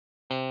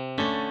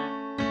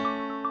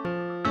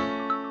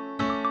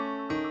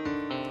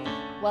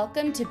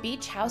Welcome to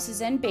Beach Houses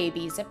and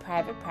Babies, a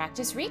private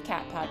practice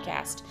recap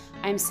podcast.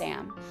 I'm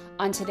Sam.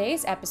 On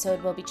today's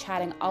episode, we'll be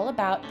chatting all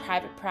about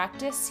Private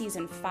Practice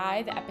Season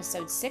 5,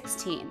 Episode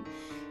 16.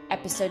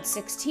 Episode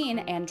 16,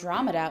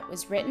 Andromeda,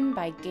 was written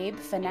by Gabe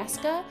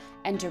Finesca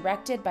and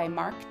directed by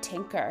Mark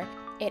Tinker.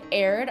 It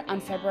aired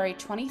on February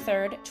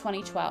 23rd,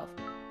 2012.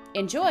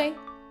 Enjoy!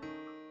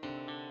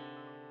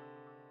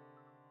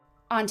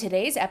 On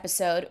today's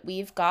episode,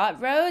 we've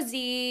got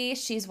Rosie.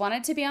 She's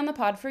wanted to be on the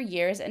pod for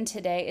years, and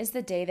today is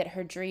the day that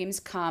her dreams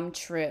come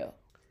true.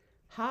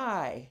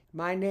 Hi,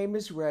 my name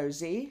is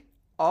Rosie,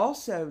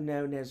 also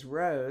known as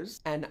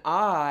Rose, and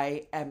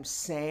I am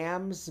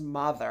Sam's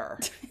mother.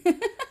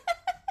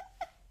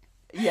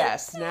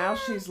 Yes, now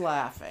she's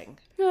laughing.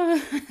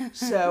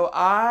 So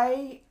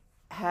I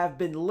have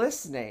been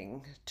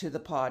listening to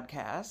the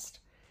podcast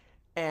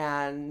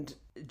and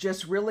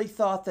just really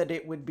thought that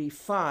it would be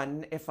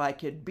fun if I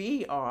could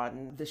be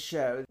on the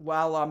show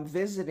while I'm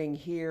visiting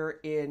here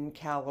in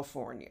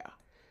California.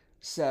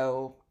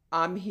 So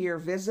I'm here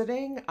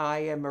visiting. I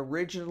am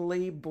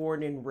originally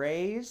born and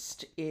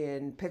raised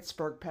in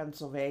Pittsburgh,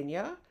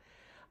 Pennsylvania.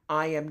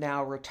 I am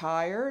now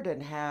retired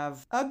and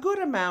have a good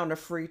amount of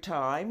free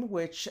time,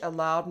 which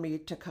allowed me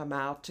to come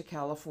out to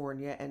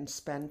California and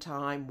spend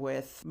time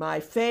with my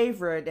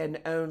favorite and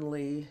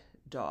only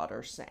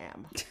daughter,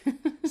 Sam.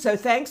 So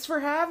thanks for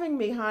having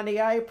me, honey.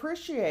 I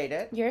appreciate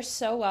it. You're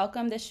so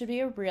welcome. This should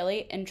be a really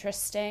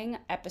interesting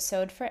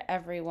episode for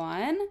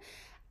everyone.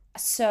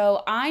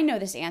 So I know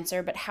this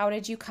answer, but how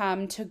did you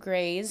come to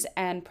Grey's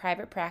and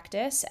private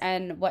practice,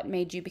 and what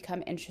made you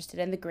become interested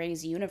in the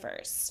Grey's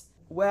universe?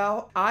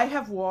 Well, I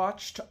have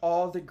watched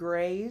all the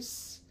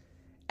Grey's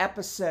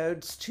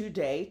episodes to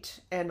date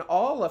and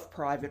all of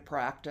Private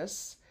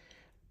Practice.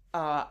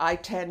 I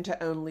tend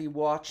to only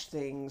watch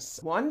things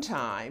one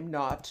time,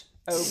 not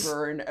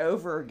over and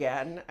over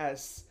again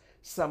as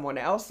someone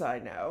else I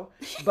know.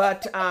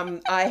 But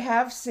I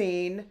have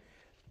seen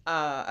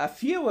a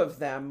few of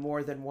them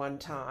more than one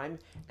time.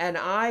 And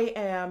I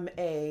am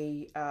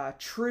a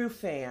true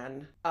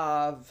fan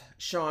of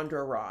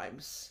Shonda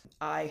Rhimes.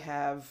 I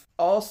have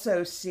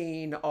also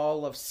seen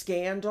all of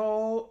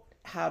Scandal,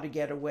 How to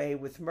Get Away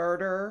with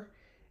Murder,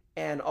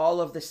 and all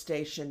of the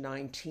Station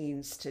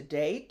 19s to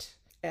date.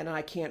 And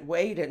I can't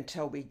wait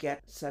until we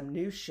get some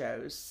new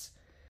shows.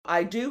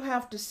 I do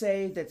have to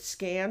say that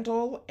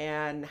Scandal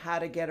and How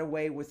to Get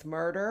Away with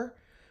Murder,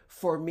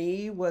 for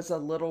me, was a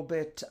little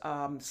bit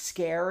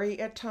scary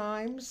at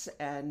times,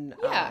 and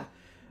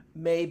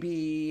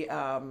maybe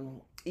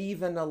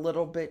even a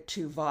little bit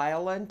too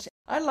violent.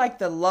 I like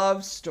the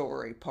love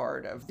story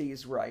part of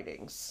these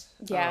writings.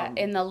 Yeah,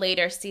 in the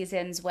later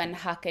seasons when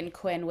Huck and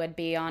Quinn would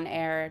be on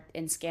air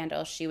in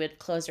Scandal, she would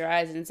close her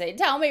eyes and say,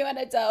 "Tell me when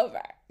it's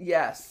over."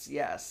 Yes,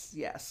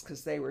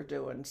 because they were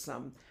doing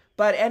some.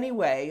 But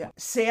anyway,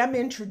 Sam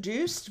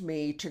introduced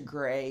me to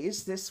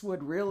Grey's. This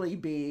would really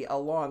be a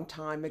long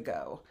time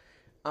ago.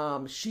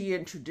 She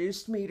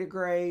introduced me to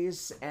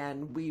Grey's,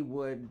 and we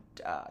would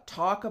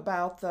talk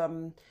about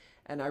them.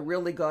 And I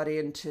really got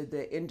into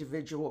the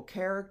individual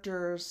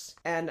characters.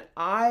 And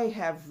I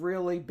have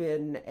really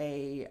been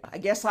I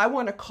guess I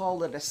want to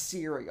call it a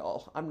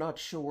serial. I'm not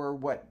sure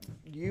what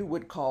you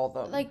would call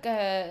them.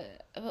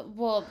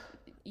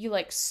 You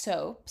like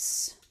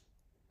soaps.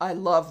 I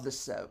love the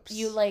soaps.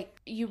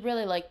 You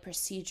really like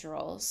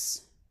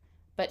procedurals,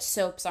 but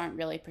soaps aren't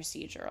really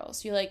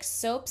procedurals. You like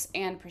soaps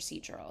and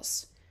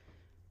procedurals.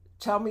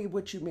 Tell me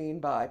what you mean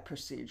by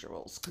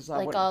procedurals, because a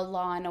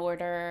Law and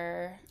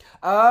Order.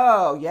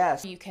 Oh,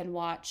 yes. You can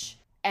watch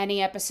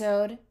any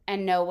episode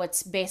and know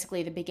what's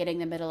basically the beginning,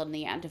 the middle, and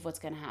the end of what's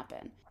going to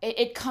happen.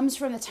 It comes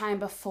from the time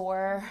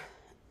before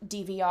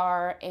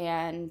DVR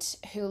and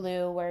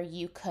Hulu, where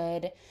you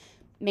could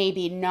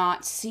maybe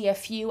not see a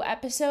few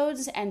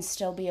episodes and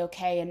still be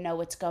okay and know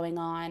what's going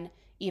on,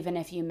 even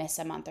if you miss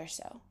a month or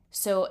so.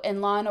 So in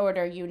Law and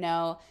Order, you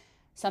know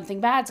something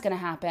bad's going to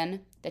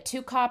happen. The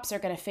two cops are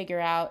going to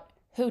figure out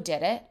who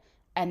did it,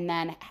 and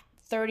then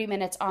 30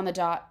 minutes on the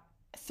dot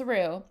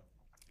through,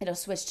 it'll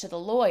switch to the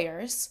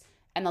lawyers,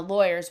 and the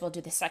lawyers will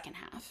do the second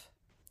half.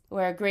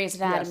 Where Grey's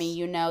Anatomy, yes,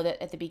 you know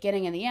that at the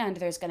beginning and the end,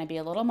 there's going to be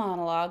a little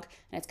monologue,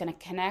 and it's going to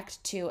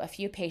connect to a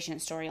few patient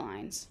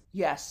storylines.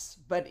 Yes,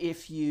 but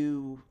if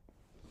you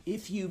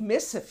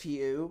miss a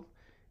few,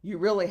 you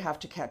really have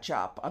to catch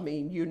up. I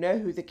mean, you know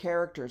who the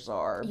characters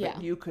are,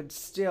 but you could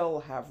still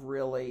have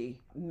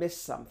really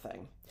missed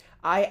something.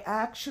 I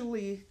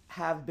actually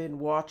have been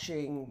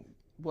watching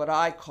what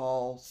I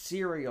call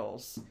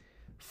serials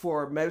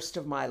for most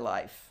of my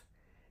life.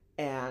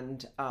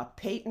 And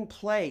Peyton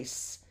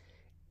Place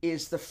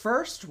is the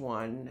first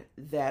one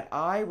that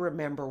I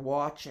remember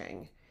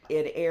watching.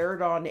 It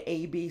aired on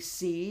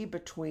ABC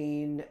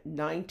between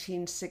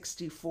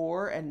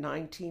 1964 and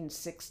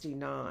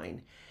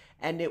 1969.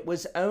 And it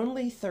was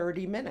only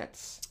 30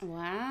 minutes.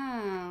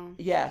 Wow.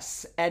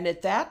 Yes. And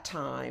at that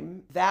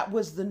time, that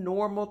was the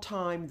normal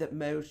time that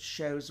most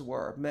shows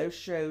were. Most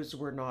shows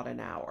were not an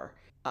hour.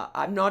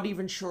 I'm not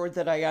even sure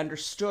that I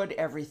understood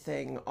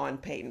everything on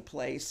Peyton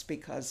Place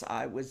because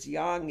I was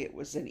young. It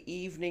was an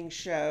evening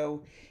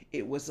show.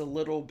 It was a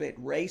little bit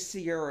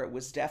racier. It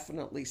was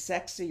definitely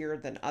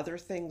sexier than other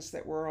things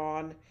that were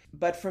on.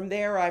 But from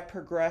there, I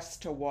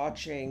progressed to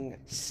watching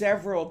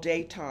several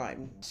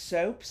daytime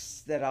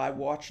soaps that I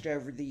watched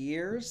over the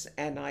years,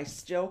 and I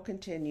still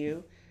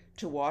continue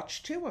to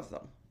watch two of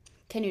them.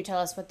 Can you tell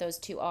us what those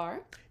two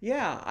are?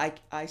 Yeah,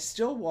 I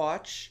still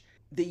watch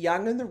The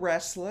Young and the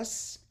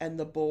Restless and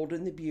The Bold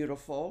and the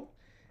Beautiful.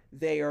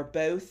 They are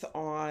both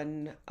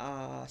on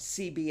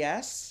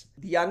CBS.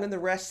 The Young and the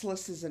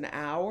Restless is an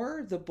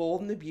hour. The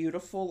Bold and the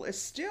Beautiful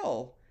is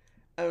still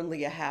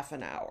only a half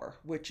an hour,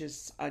 which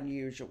is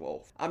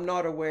unusual. I'm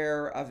not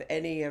aware of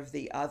any of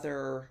the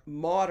other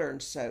modern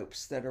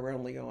soaps that are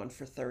only on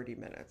for 30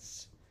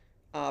 minutes.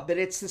 But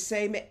it's the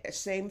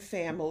same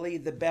family.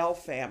 The Bell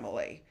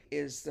family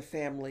is the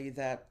family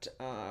that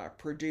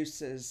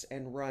produces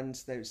and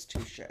runs those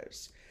two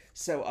shows.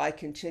 So I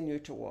continue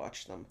to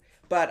watch them.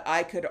 But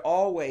I could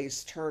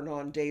always turn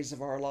on Days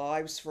of Our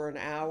Lives for an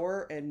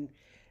hour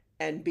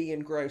and be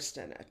engrossed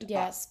in it.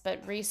 Yes,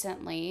 but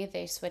recently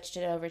they switched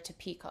it over to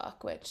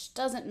Peacock, which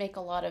doesn't make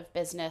a lot of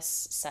business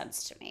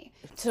sense to me.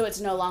 So it's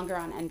no longer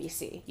on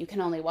NBC. You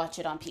can only watch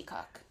it on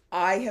Peacock.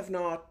 I have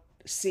not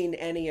seen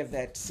any of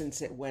it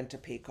since it went to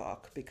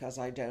Peacock because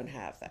I don't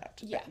have that.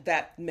 Yeah.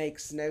 That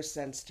makes no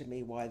sense to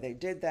me why they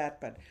did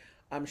that, but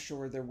I'm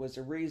sure there was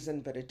a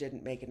reason, but it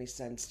didn't make any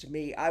sense to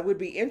me. I would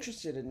be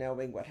interested in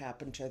knowing what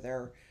happened to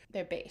their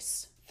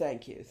base.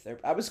 Thank you.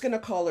 I was going to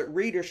call it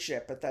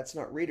readership, but that's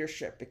not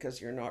readership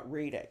because you're not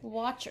reading.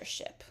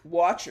 Watchership.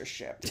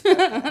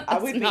 I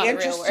would be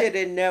interested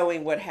in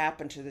knowing what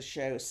happened to the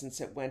show since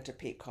it went to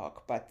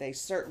Peacock, but they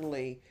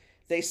certainly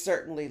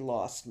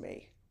lost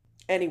me.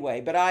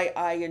 Anyway, but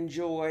I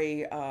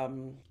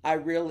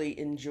really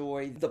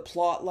enjoy the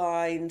plot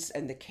lines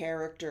and the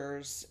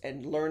characters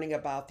and learning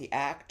about the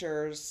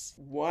actors.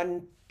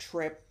 One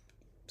trip,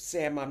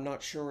 Sam, I'm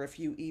not sure if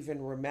you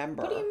even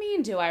remember. What do you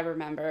mean, do I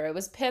remember? It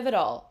was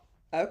pivotal.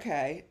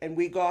 Okay, and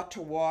we got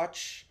to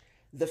watch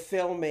the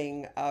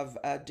filming of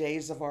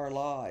Days of Our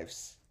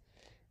Lives.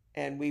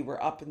 And we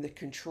were up in the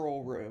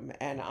control room,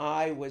 and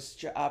I was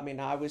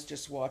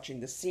just watching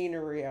the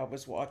scenery.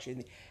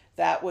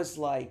 That was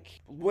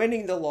like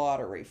winning the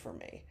lottery for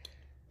me.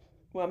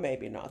 Well,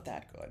 maybe not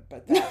that good,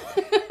 but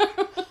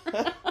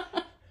that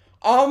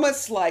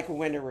almost like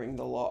winning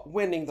the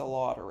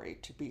lottery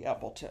to be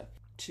able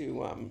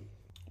to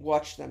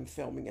watch them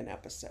filming an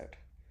episode.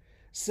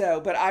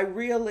 So, but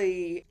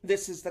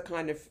this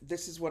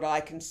is what I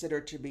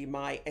consider to be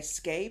my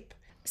escape.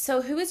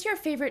 So who is your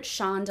favorite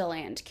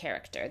Shondaland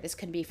character? This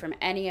could be from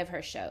any of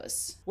her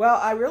shows. Well,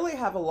 I really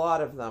have a lot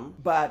of them,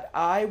 but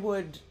I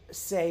would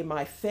say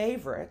my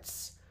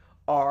favorites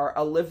are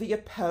Olivia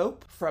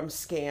Pope from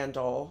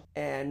Scandal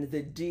and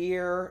the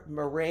dear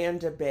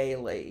Miranda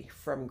Bailey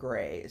from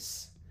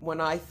Grey's. When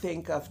I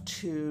think of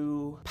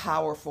two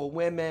powerful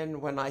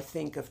women, when I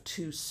think of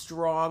two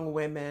strong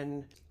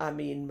women,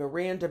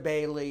 Miranda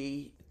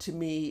Bailey to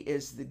me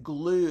is the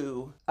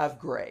glue of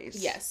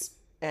Grey's. Yes.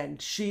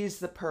 And she's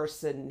the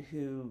person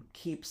who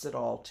keeps it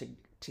all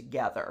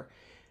together.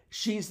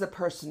 She's the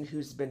person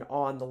who's been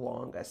on the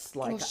longest.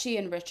 Well, she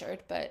and Richard,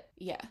 but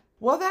yeah.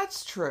 Well,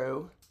 that's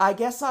true. I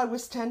guess I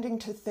was tending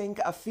to think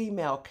of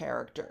female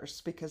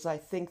characters because I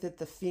think that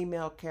the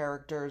female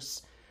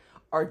characters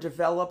are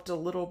developed a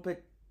little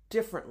bit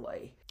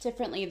differently.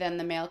 Differently than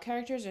the male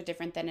characters or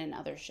different than in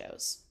other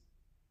shows?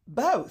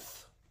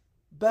 Both.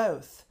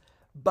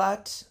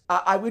 But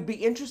I would be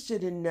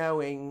interested in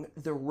knowing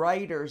the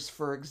writers,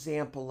 for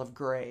example, of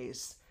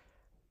Grey's.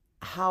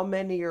 How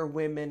many are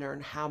women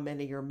and how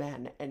many are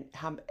men, and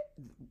how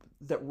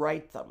that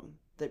write them,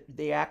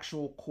 the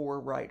actual core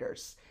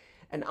writers.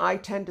 And I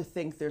tend to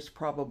think there's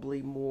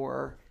probably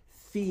more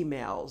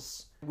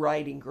females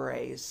writing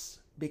Grey's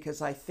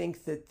because I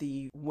think that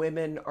the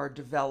women are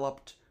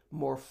developed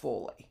more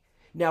fully.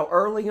 Now,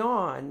 early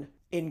on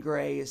in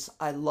Grey's,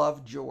 I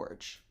loved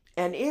George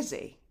and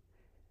Izzy.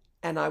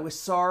 And I was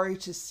sorry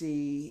to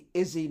see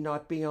Izzy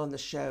not be on the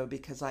show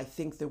because I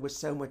think there was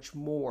so much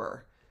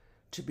more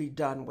to be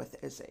done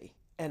with Izzy.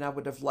 And I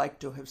would have liked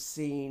to have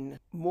seen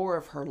more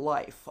of her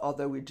life,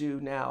 although we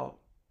do now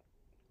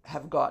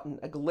have gotten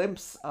a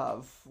glimpse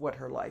of what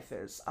her life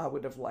is. I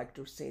would have liked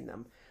to have seen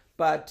them.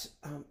 But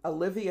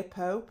Olivia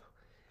Pope,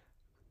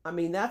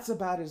 that's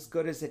about as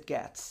good as it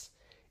gets.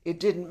 It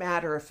didn't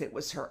matter if it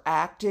was her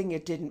acting.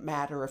 It didn't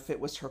matter if it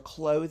was her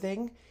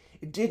clothing.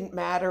 It didn't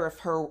matter if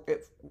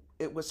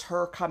it was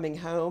her coming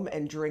home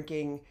and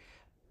drinking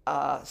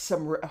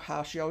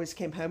how she always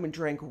came home and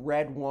drank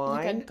red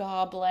wine. Like a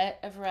goblet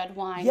of red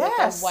wine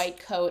Yes. With a white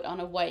coat on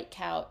a white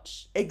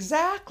couch.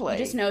 Exactly. You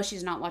just know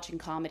she's not watching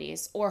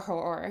comedies or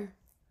horror.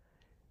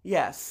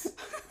 Yes.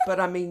 But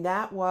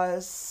that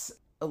was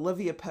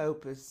Olivia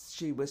Pope.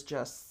 She was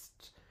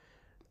just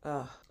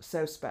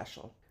so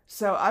special.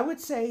 So I would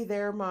say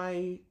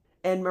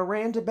and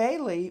Miranda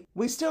Bailey,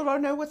 we still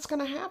don't know what's going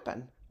to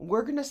happen.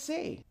 we're going to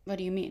see. What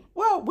do you mean?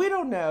 Well, we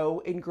don't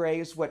know in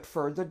Grey's what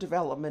further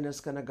development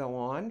is going to go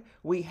on.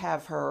 We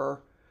have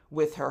her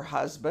with her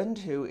husband,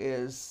 who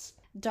is...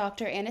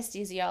 Doctor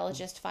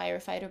anesthesiologist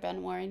firefighter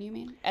Ben Warren, you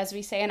mean? As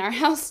we say in our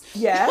house.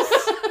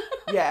 Yes,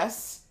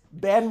 yes,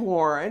 Ben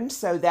Warren.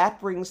 So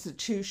that brings the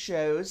two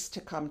shows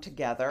to come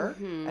together.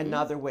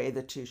 Another way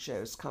the two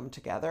shows come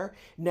together.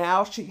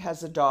 Now she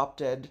has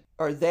adopted,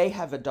 or they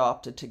have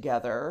adopted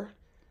together,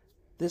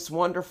 this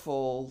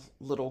wonderful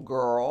little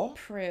girl.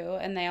 Prue,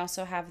 and they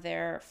also have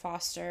their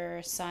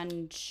foster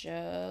son,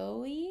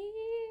 Joey.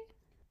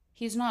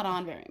 He's not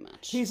on very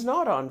much. He's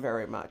not on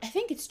very much. I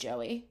think it's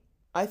Joey.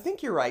 I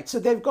think you're right. So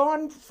they've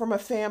gone from a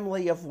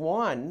family of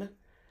one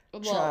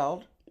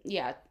child.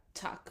 Yeah,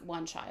 Tuck,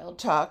 one child.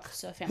 Tuck.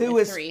 So a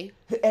family of three.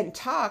 And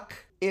Tuck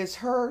is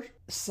her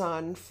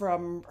son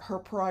from her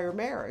prior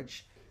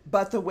marriage.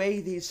 But the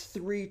way these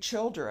three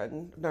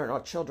children, they're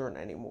not children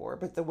anymore,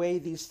 but the way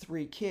these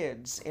three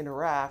kids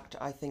interact,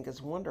 I think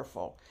is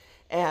wonderful.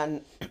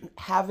 And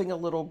having a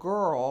little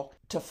girl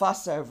to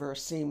fuss over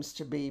seems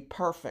to be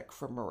perfect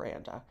for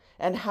Miranda.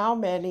 And how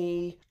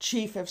many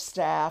chief of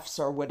staffs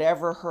or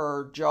whatever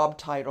her job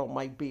title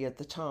might be at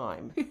the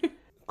time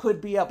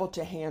could be able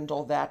to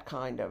handle that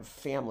kind of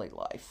family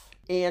life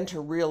and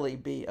to really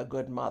be a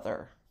good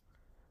mother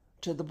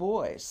to the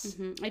boys.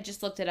 I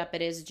just looked it up.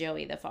 It is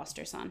Joey, the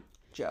foster son.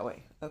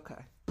 Joey. Okay.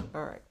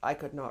 All right. I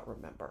could not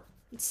remember.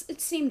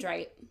 It seemed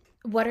right.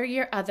 What are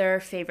your other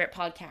favorite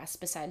podcasts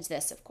besides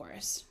this, of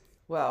course?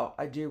 Well,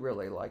 I do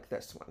really like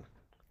this one.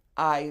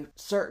 I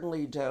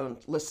certainly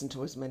don't listen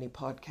to as many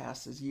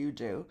podcasts as you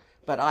do,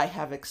 but I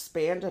have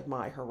expanded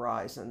my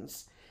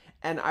horizons.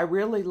 And I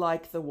really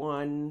like the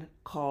one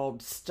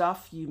called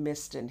Stuff You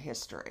Missed in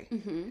History.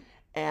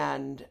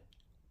 And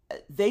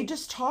they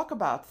just talk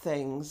about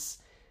things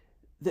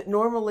that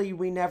normally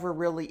we never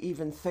really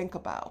even think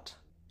about.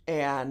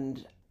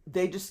 And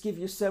they just give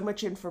you so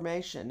much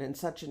information in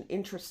such an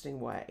interesting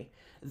way.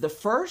 The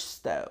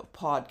first, though,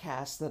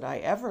 podcast that I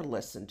ever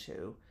listened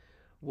to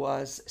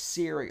was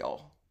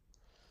Serial.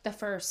 The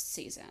first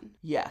season.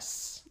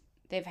 Yes.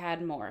 They've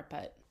had more,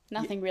 but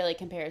nothing really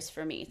compares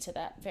for me to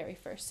that very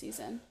first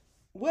season.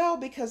 Well,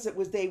 because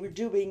they were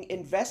doing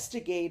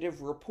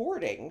investigative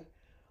reporting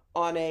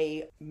on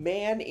a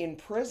man in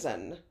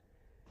prison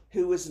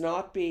who was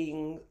not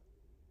being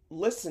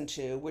listened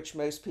to, which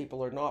most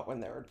people are not when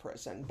they're in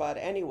prison. But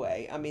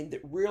anyway, I mean,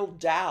 the real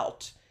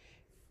doubt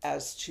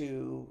as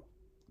to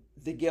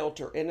the guilt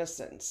or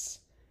innocence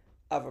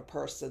of a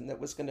person that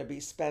was going to be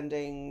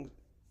spending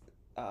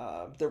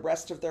the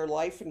rest of their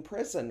life in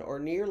prison, or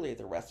nearly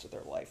the rest of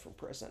their life in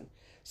prison.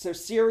 So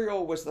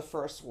Serial was the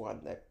first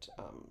one that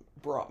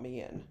brought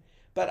me in.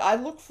 But I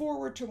look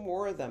forward to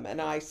more of them,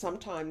 and I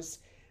sometimes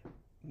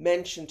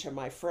mention to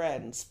my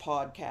friends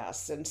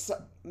podcasts, and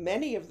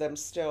many of them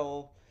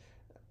still,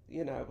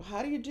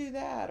 how do you do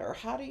that, or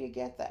how do you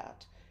get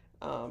that?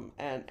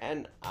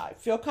 And I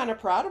feel kind of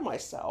proud of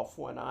myself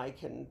when I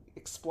can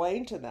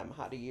explain to them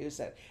how to use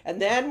it.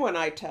 And then when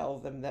I tell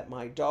them that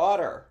my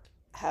daughter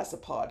has a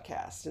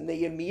podcast, and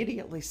they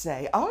immediately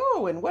say,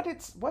 "Oh, and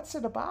what's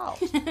it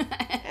about?"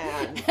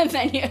 And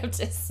then you have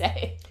to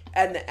say,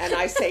 and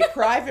I say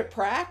private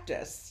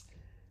practice,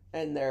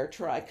 and they're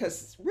trying,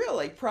 because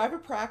really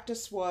private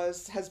practice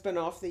has been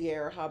off the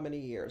air how many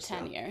years?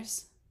 10 now?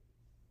 years.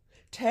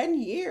 10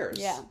 years.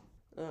 Yeah.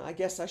 I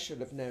guess I should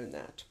have known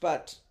that,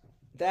 but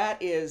that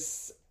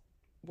is,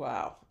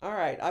 wow. All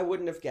right, I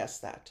wouldn't have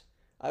guessed that.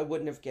 I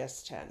wouldn't have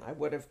guessed 10. I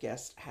would have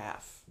guessed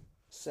half.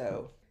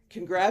 So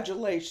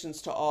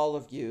congratulations to all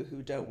of you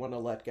who don't want to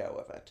let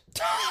go of it.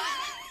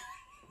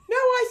 No,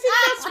 I think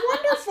that's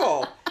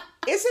wonderful.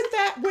 Isn't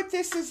that what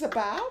this is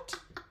about?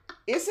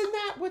 Isn't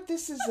that what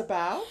this is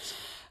about?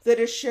 That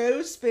a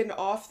show's been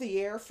off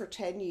the air for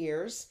 10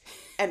 years,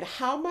 and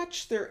how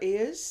much there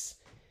is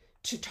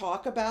to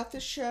talk about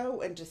this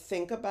show and to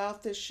think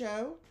about this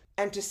show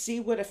and to see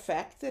what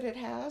effect that it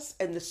has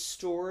and the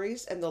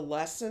stories and the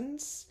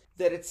lessons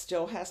that it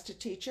still has to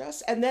teach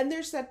us. And then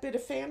there's that bit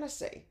of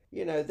fantasy,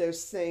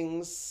 those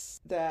things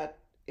that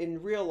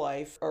in real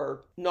life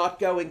are not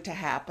going to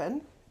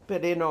happen,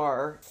 but in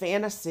our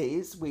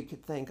fantasies we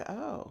could think,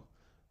 oh,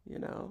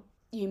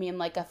 You mean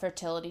like a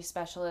fertility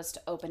specialist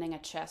opening a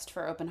chest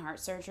for open heart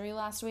surgery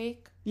last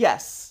week?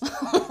 Yes.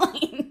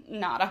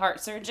 Not a heart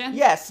surgeon?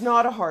 Yes,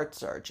 not a heart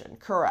surgeon.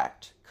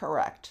 Correct.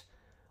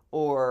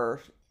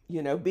 Or,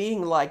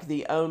 being like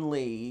the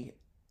only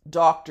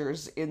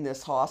doctors in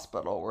this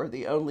hospital, or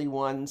the only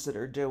ones that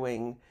are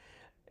doing,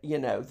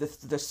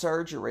 the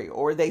surgery,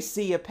 or they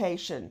see a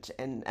patient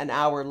and an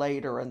hour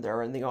later and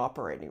they're in the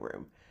operating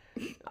room.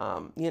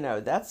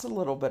 That's a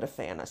little bit of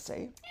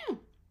fantasy. Yeah.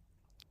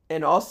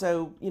 And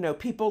also,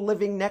 people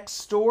living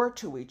next door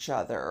to each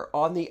other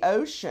on the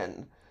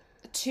ocean.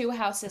 2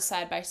 houses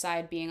side by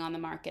side being on the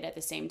market at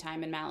the same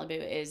time in Malibu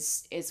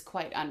is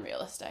quite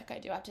unrealistic, I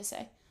do have to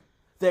say.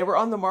 They were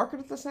on the market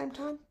at the same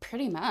time?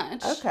 Pretty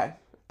much. Okay.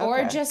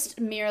 Or just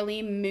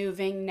merely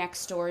moving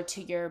next door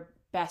to your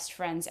best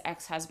friend's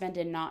ex-husband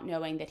and not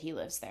knowing that he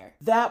lives there.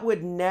 That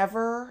would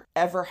never,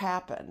 ever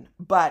happen.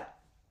 But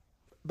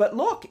But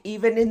look,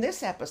 even in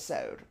this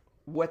episode,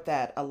 what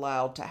that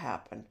allowed to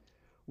happen,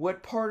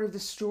 what part of the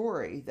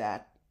story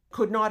that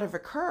could not have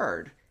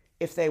occurred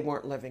if they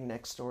weren't living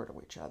next door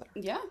to each other.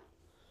 Yeah.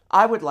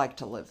 I would like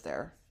to live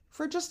there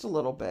for just a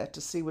little bit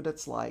to see what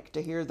it's like,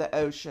 to hear the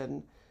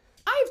ocean.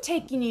 I've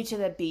taken you to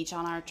the beach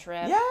on our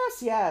trip.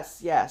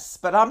 Yes.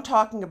 But I'm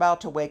talking about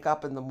to wake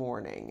up in the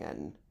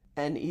morning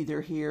and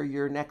either hear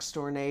your next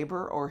door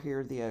neighbor or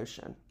hear the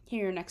ocean.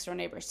 Hear your next door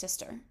neighbor's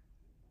sister,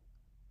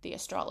 the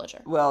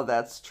astrologer. Well,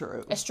 that's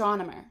true.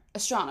 Astronomer.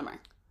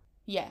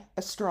 Yeah.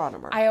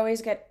 Astronomer. I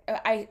always get,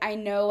 I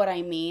know what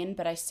I mean,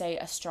 but I say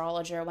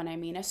astrologer when I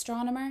mean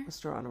astronomer.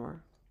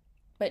 Astronomer.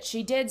 But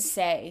she did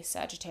say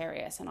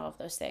Sagittarius and all of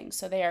those things,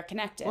 so they are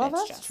connected. Well,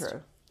 that's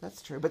true.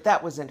 That's true. But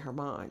that was in her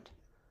mind.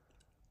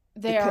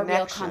 They are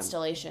real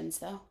constellations,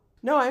 though.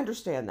 No, I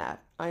understand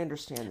that.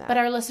 But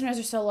our listeners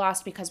are so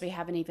lost because we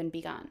haven't even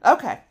begun.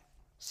 Okay.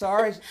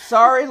 Sorry,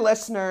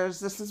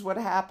 listeners. This is what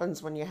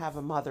happens when you have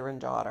a mother and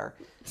daughter.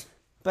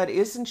 But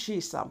isn't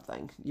she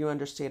something? You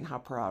understand how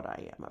proud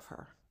I am of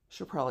her.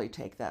 She'll probably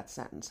take that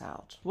sentence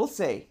out. We'll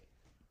see.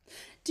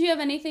 Do you have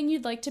anything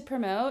you'd like to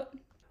promote?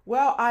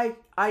 Well,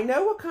 I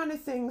know what kind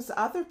of things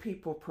other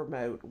people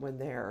promote when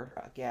they're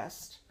a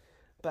guest,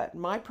 but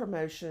my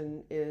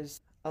promotion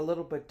is a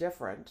little bit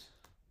different.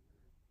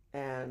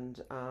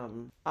 And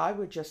I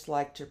would just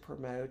like to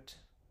promote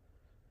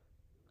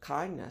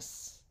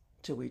kindness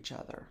to each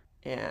other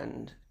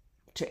and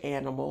to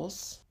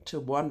animals,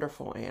 to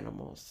wonderful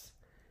animals,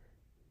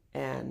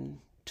 and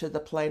to the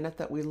planet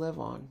that we live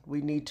on.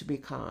 We need to be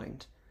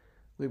kind.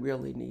 We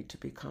really need to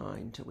be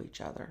kind to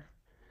each other.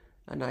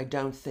 And I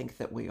don't think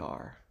that we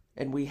are.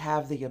 And we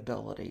have the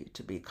ability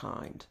to be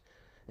kind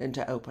and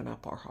to open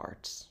up our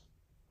hearts.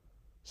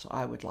 So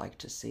I would like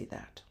to see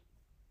that.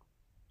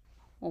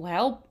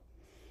 Well,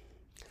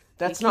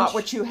 that's not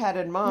what you had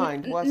in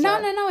mind, was it?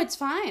 No, it's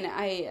fine.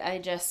 I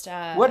just...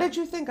 What did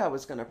you think I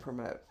was going to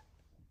promote?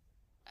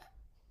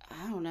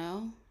 I don't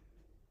know.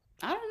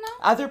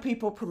 Other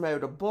people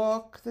promote a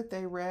book that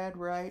they read,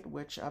 right?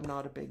 Which I'm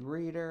not a big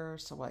reader,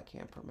 so I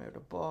can't promote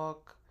a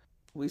book.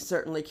 We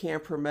certainly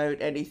can't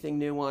promote anything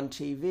new on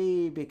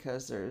TV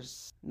because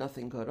there's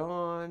nothing good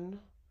on.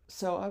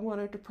 So I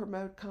wanted to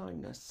promote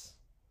kindness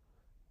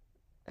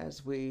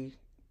as we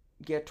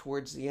get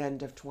towards the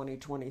end of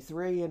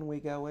 2023 and we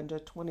go into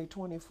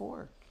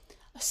 2024.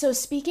 So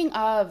speaking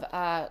of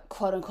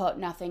quote unquote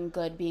nothing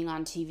good being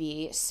on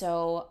TV,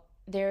 so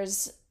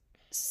there's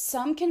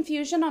some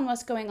confusion on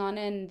what's going on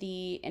in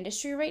the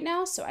industry right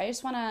now. So I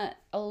just want to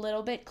a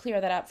little bit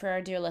clear that up for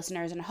our dear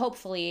listeners, and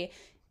hopefully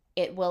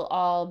it will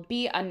all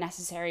be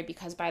unnecessary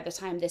because by the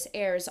time this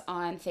airs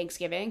on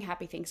Thanksgiving,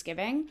 happy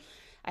Thanksgiving.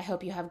 I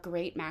hope you have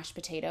great mashed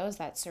potatoes.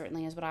 That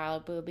certainly is what I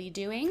will be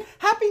doing.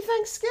 Happy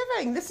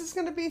Thanksgiving. This is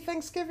going to be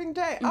Thanksgiving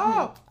Day. Mm-hmm.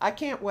 Oh, I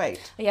can't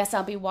wait. Yes,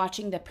 I'll be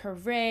watching the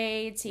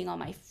parade, seeing all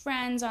my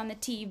friends on the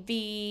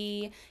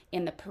TV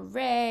in the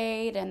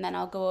parade, and then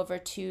I'll go over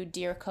to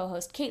dear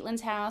co-host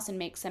Caitlin's house and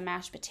make some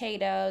mashed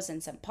potatoes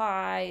and some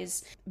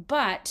pies.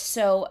 But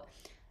so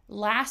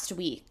last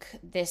week,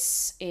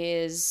 this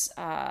is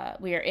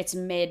it's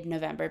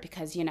mid-November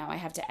because I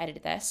have to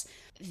edit this.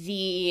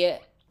 The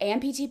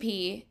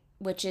AMPTP,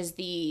 which is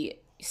the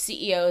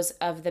CEOs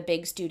of the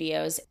big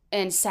studios,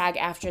 and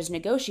SAG-AFTRA's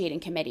negotiating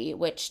committee,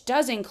 which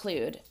does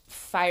include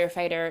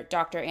firefighter,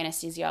 doctor,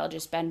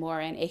 anesthesiologist Ben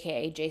Warren,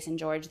 aka Jason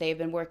George. They've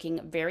been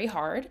working very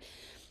hard.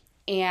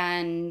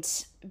 And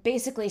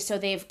basically, so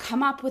they've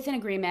come up with an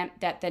agreement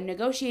that the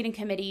negotiating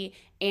committee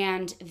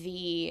and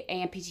the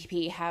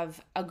AMPTP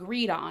have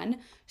agreed on.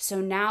 So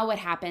now what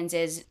happens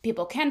is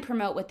people can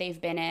promote what they've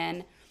been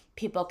in.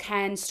 People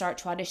can start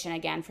to audition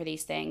again for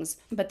these things,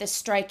 but the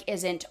strike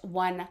isn't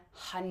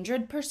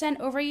 100%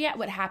 over yet.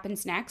 What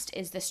happens next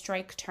is the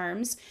strike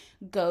terms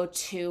go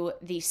to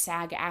the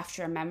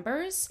SAG-AFTRA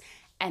members,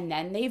 and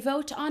then they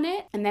vote on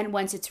it. And then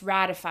once it's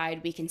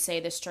ratified, we can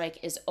say the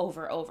strike is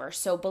over.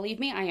 So believe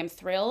me, I am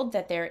thrilled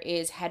that there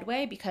is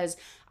headway because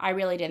I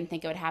really didn't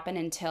think it would happen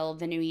until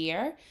the new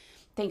year.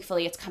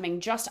 Thankfully, it's coming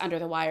just under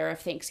the wire of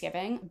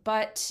Thanksgiving,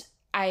 but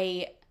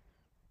I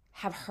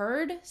have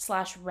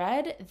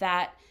heard/read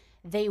that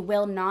they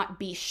will not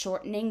be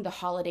shortening the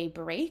holiday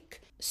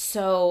break.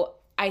 So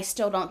I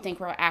still don't think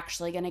we're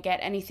actually going to get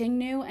anything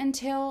new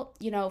until,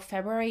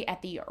 February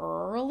at the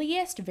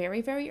earliest,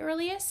 very, very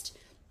earliest.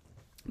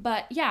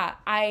 But yeah,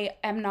 I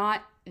am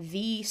not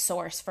the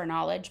source for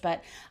knowledge,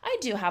 but I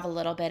do have a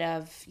little bit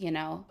of,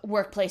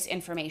 workplace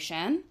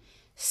information.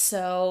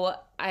 So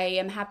I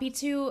am happy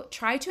to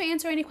try to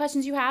answer any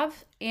questions you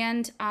have.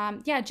 And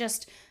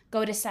just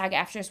go to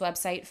SAG-AFTRA's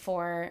website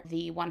for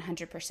the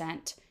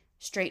 100%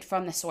 straight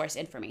from the source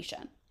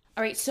information.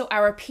 All right, so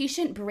our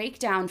patient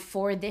breakdown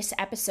for this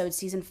episode,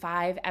 season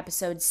 5,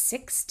 episode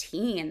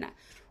 16.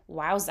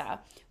 Wowza.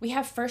 We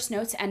have first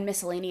notes and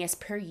miscellaneous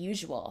per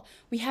usual.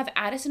 We have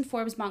Addison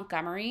Forbes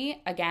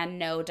Montgomery, again,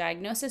 no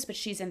diagnosis, but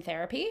she's in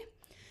therapy.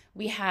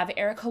 We have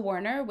Erica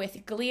Warner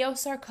with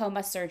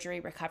gliosarcoma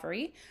surgery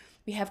recovery.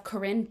 We have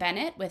Corinne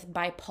Bennett with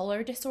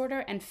bipolar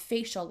disorder and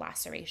facial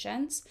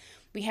lacerations.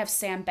 We have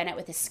Sam Bennett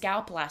with a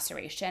scalp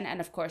laceration. And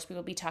of course, we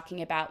will be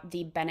talking about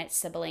the Bennett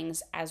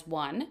siblings as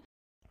one.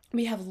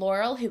 We have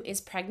Laurel, who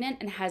is pregnant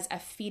and has a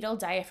fetal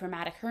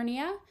diaphragmatic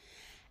hernia.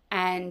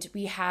 And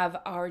we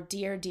have our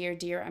dear, dear,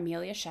 dear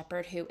Amelia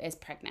Shepherd, who is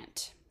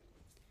pregnant.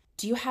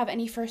 Do you have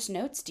any first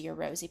notes, dear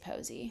Rosie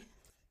Posey?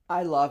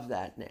 I love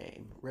that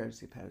name,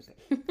 Rosie Posey.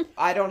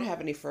 I don't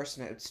have any first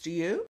notes. Do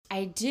you?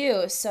 I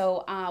do.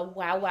 So,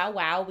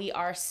 wow. We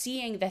are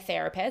seeing the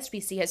therapist.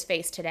 We see his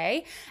face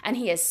today, and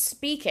he is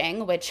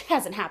speaking, which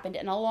hasn't happened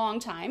in a long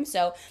time.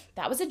 So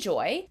that was a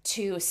joy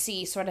to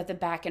see sort of the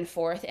back and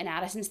forth in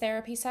Addison's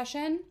therapy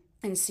session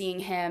and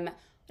seeing him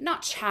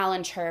not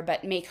challenge her,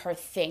 but make her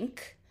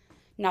think.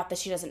 Not that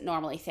she doesn't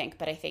normally think,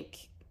 but I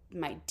think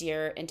my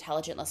dear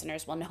intelligent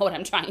listeners will know what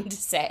I'm trying to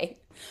say.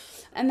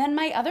 And then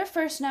my other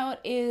first note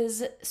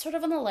is sort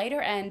of on the lighter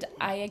end.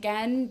 I,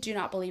 again, do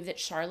not believe that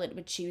Charlotte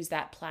would choose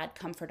that plaid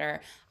comforter.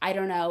 I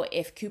don't know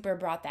if Cooper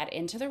brought that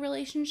into the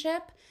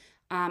relationship.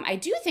 I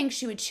do think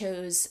she would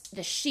choose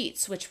the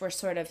sheets, which were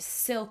sort of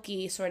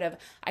silky, sort of,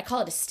 I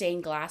call it a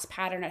stained glass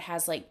pattern. It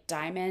has like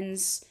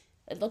diamonds.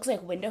 It looks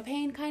like window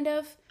pane, kind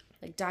of,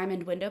 like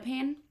diamond window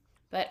pane.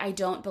 But I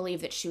don't believe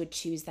that she would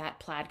choose that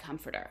plaid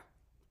comforter.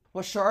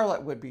 Well,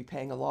 Charlotte would be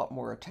paying a lot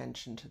more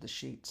attention to the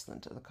sheets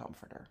than to the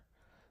comforter.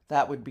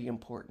 That would be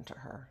important to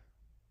her.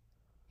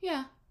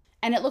 Yeah.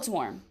 And it looks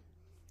warm.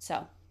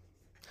 So.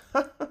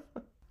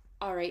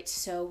 All right.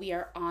 So we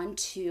are on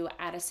to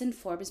Addison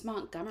Forbes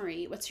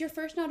Montgomery. What's your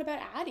first note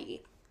about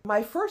Addie?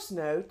 My first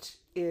note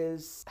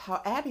is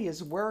how Addie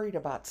is worried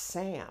about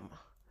Sam.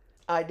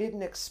 I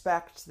didn't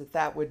expect that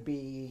that would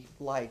be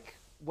like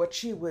what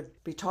she would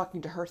be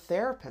talking to her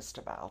therapist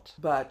about.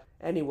 But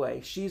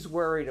anyway, she's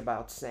worried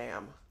about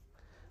Sam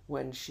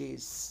when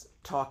she's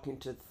talking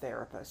to the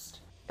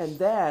therapist. And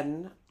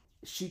then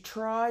she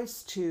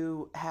tries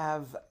to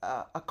have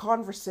a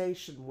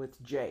conversation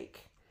with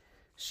Jake.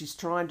 She's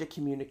trying to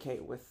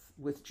communicate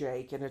with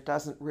Jake, and it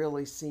doesn't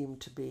really seem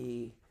to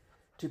be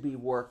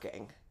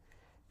working.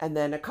 And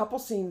then a couple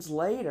scenes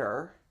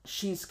later,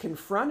 she's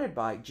confronted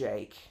by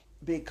Jake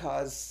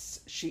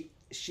because Jake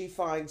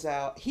finds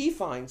out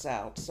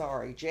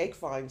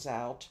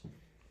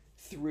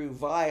through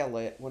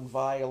Violet when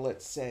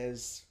Violet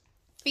says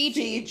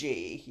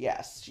Fiji.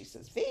 Yes, she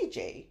says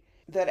Fiji.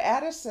 That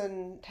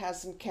Addison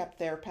hasn't kept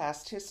their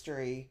past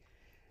history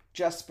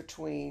just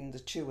between the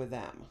two of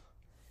them.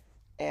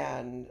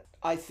 And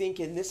I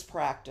think in this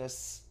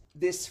practice,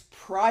 this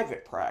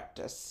private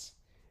practice,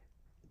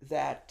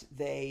 that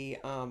they,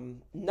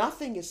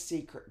 nothing is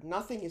secret.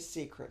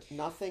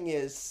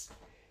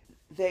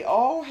 They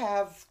all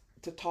have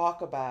to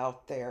talk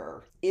about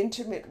their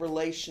intimate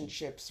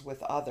relationships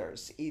with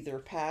others, either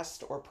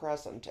past or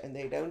present, and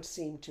they don't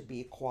seem to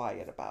be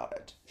quiet about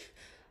it.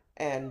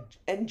 And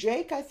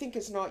Jake, I think,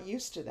 is not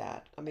used to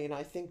that. I mean,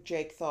 I think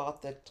Jake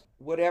thought that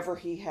whatever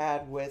he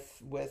had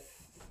with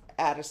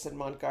Addison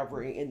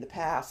Montgomery in the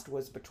past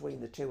was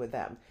between the two of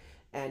them.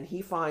 And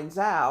he finds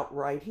out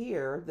right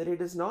here that it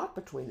is not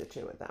between the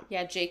two of them.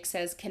 Yeah, Jake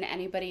says, "Can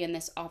anybody in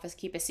this office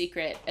keep a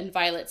secret?" And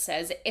Violet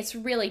says, "It's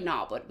really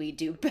not what we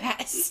do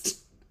best."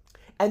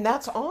 And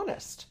that's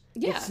honest.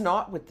 Yeah. It's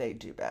not what they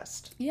do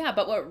best. Yeah,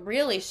 but what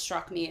really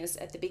struck me is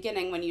at the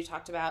beginning when you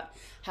talked about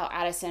how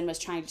Addison was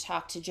trying to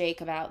talk to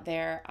Jake about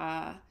their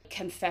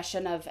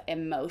confession of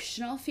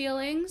emotional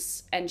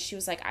feelings. And she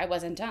was like, "I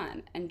wasn't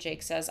done." And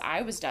Jake says,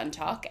 "I was done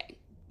talking."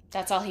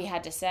 That's all he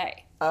had to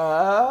say.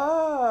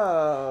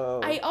 Oh.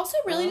 I also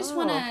really just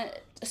want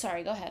to...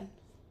 Sorry, go ahead.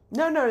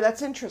 No,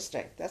 that's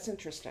interesting.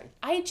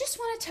 I just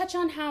want to touch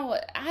on how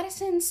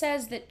Addison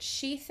says that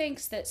she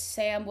thinks that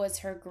Sam was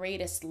her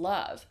greatest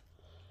love.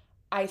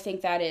 I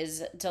think that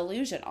is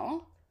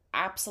delusional.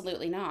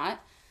 Absolutely not.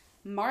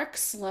 Mark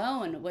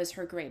Sloan was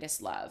her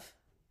greatest love.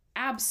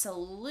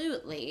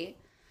 Absolutely.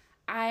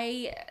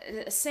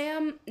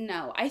 Sam,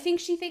 no. I think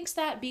she thinks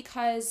that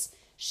because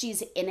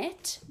she's in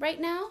it right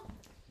now.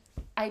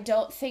 I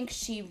don't think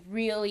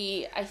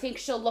I think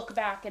she'll look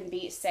back and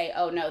say,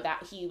 "Oh no,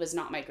 that he was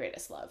not my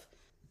greatest love."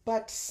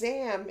 But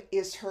Sam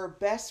is her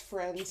best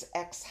friend's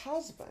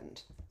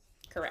ex-husband.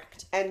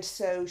 Correct. And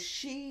so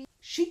she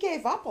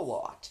gave up a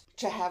lot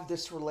to have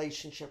this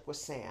relationship with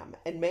Sam.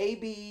 And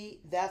maybe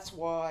that's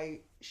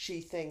why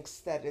she thinks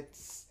that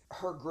it's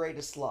her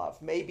greatest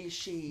love. Maybe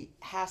she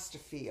has to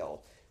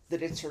feel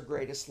that it's her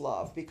greatest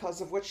love because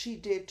of what she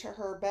did to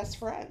her best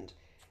friend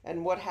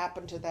and what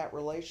happened to that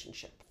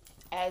relationship.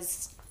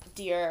 As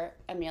dear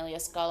Amelia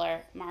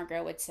Sculler,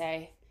 Margot would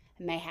say,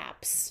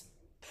 mayhaps.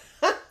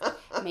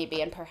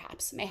 Maybe and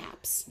perhaps.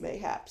 Mayhaps.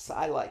 Mayhaps.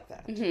 I like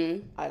that.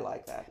 Mm-hmm. I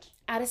like that.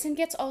 Addison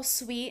gets all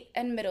sweet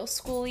and middle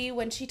schooly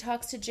when she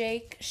talks to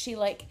Jake. She,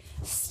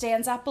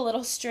 stands up a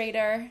little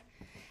straighter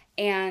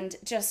and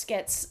just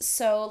gets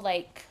so,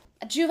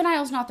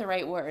 juvenile's not the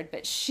right word,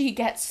 but she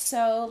gets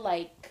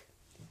so,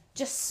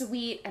 just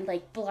sweet and,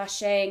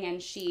 blushing,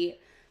 and she...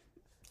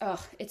 Oh,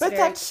 it's but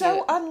very that's cute.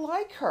 So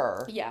unlike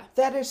her. Yeah.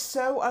 That is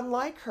so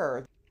unlike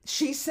her.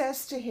 She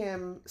says to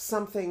him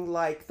something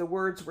like, the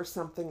words were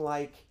something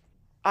like,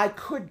 I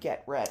could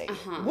get ready.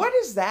 Uh-huh. What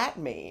does that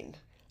mean?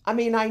 I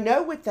mean, I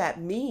know what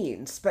that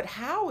means, but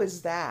how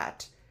is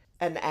that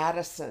an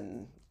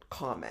Addison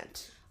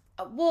comment?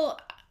 Well,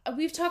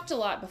 we've talked a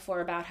lot before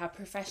about how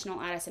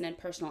professional Addison and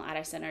personal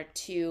Addison are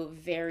two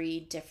very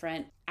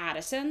different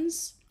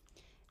Addisons.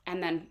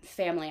 And then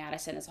family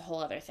Addison is a whole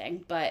other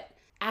thing. But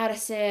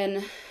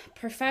Addison,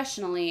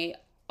 professionally,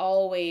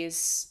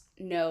 always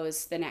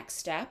knows the next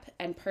step.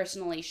 And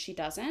personally, she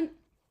doesn't.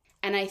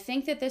 And I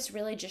think that this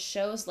really just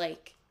shows,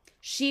 like,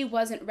 she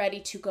wasn't ready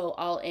to go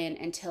all in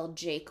until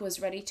Jake was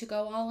ready to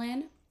go all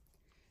in.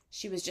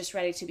 She was just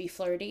ready to be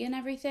flirty and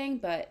everything.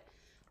 But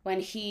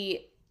when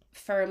he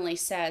firmly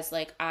says,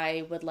 like,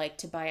 I would like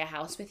to buy a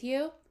house with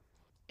you,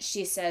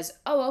 she says,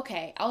 oh,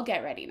 okay, I'll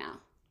get ready now.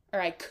 Or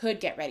I could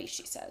get ready,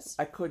 she says.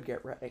 I could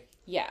get ready.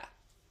 Yeah.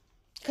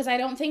 Because I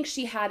don't think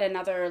she had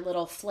another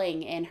little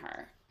fling in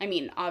her. I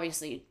mean,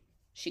 obviously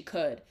she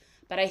could.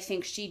 But I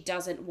think she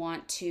doesn't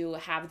want to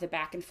have the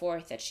back and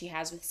forth that she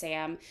has with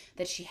Sam,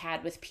 that she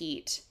had with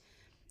Pete.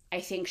 I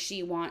think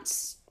she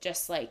wants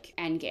just, like,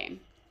 endgame.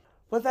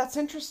 Well, that's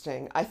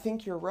interesting. I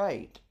think you're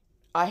right.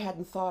 I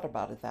hadn't thought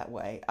about it that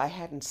way. I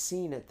hadn't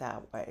seen it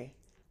that way.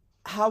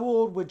 How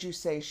old would you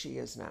say she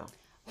is now?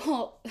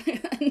 Well,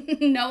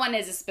 no one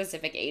is a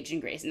specific age in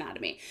Grey's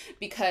Anatomy,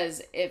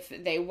 because if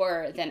they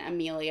were, then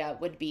Amelia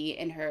would be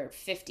in her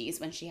 50s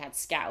when she had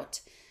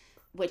Scout,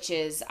 which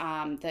is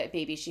the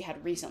baby she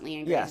had recently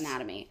in Grey's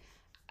Anatomy.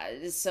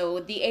 So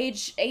the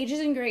ages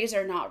in Grey's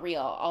are not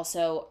real.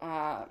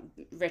 Also,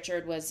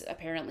 Richard was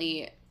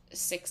apparently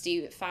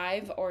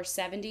 65 or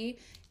 70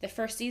 the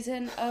first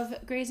season of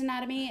Grey's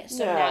Anatomy,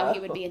 so now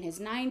he would be in his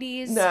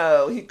 90s.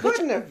 No, he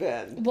couldn't have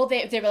been. Well,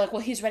 they were like,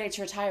 well, he's ready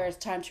to retire. It's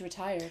time to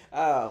retire.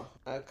 Oh,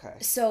 okay.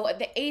 So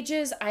the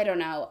ages, I don't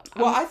know.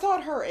 Well, I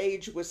thought her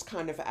age was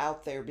kind of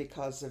out there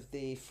because of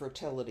the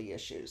fertility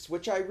issues,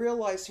 which I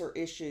realize her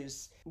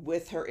issues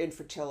with her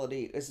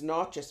infertility is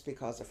not just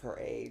because of her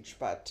age,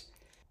 but...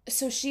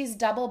 So she's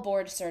double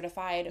board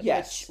certified,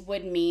 yes, which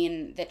would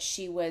mean that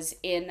she was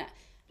in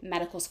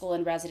medical school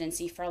and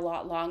residency for a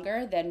lot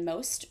longer than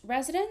most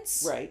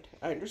residents. Right,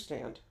 I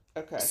understand.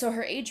 Okay. So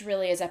her age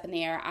really is up in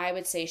the air. I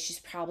would say she's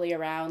probably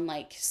around,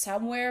 like,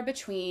 somewhere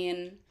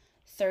between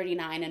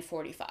 39 and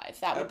 45.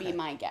 That would be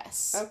my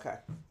guess. Okay.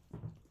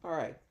 All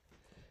right.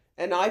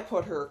 And I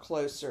put her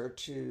closer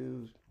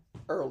to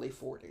early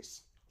 40s.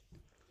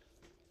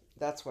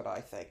 That's what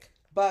I think.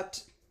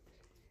 But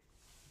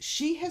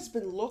she has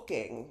been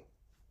looking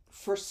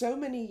for so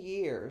many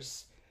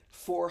years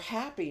for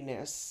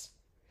happiness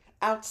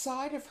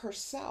outside of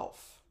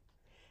herself.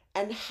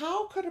 And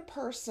how could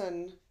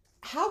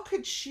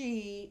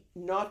she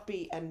not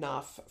be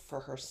enough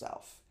for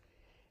herself?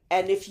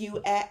 And if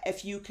you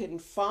can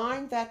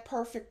find that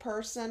perfect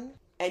person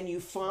and you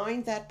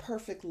find that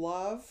perfect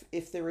love,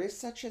 if there is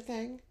such a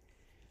thing,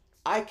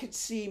 I could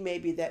see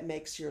maybe that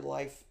makes your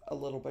life a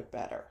little bit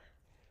better.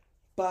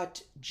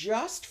 But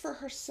just for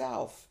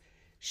herself,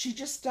 she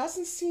just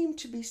doesn't seem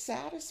to be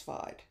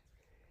satisfied.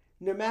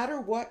 No matter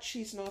what,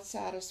 she's not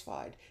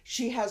satisfied.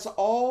 She has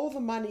all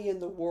the money in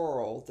the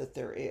world that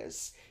there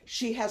is.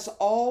 She has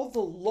all the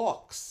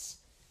looks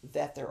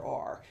that there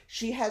are.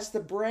 She has the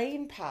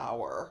brain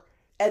power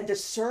and the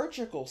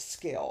surgical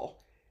skill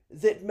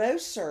that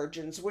most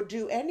surgeons would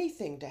do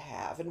anything to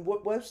have, and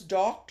what most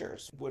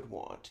doctors would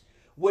want,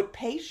 what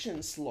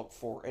patients look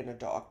for in a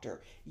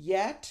doctor.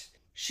 Yet,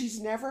 she's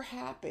never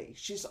happy.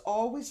 She's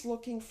always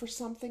looking for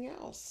something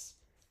else.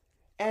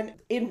 And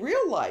in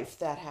real life,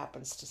 that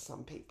happens to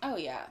some people. Oh,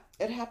 yeah.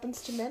 It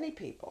happens to many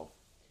people.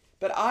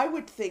 But I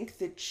would think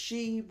that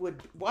she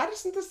would... Why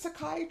doesn't the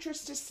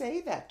psychiatrist just say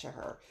that to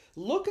her?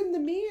 Look in the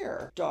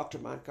mirror, Dr.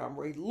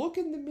 Montgomery. Look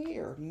in the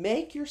mirror.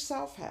 Make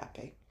yourself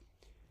happy.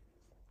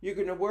 You're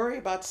going to worry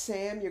about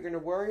Sam. You're going to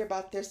worry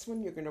about this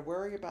one. You're going to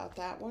worry about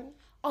that one.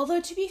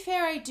 Although, to be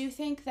fair, I do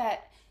think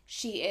that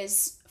she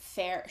is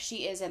fair.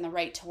 She is in the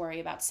right to worry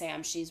about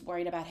Sam. She's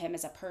worried about him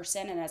as a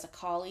person and as a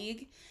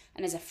colleague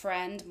and as a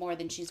friend more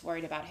than she's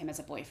worried about him as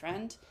a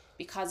boyfriend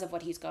because of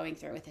what he's going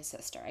through with his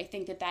sister. I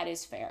think that that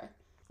is fair.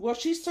 Well,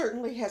 she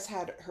certainly has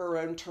had her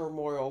own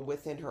turmoil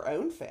within her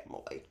own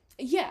family.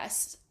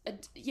 Yes,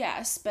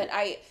 but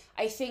I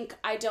think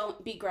I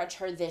don't begrudge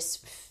her this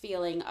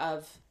feeling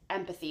of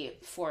empathy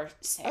for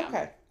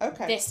Sam.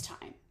 Okay. This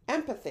time.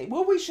 Empathy.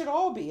 Well, we should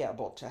all be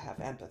able to have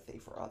empathy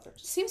for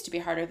others. Seems to be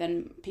harder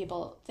than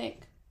people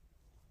think.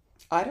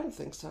 I don't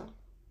think so.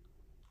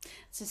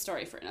 It's a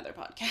story for another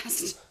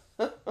podcast.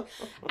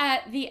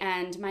 At the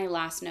end, my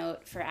last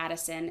note for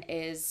Addison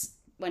is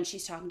when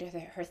she's talking to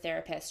her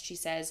therapist, she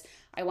says,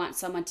 I want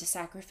someone to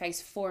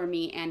sacrifice for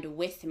me and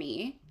with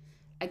me.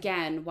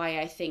 Again, why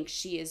I think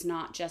she is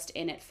not just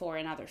in it for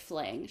another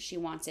fling. She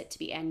wants it to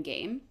be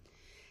endgame.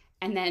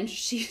 And then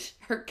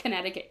her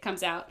Connecticut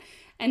comes out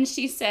and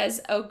she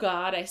says, oh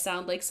God, I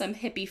sound like some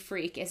hippie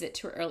freak. Is it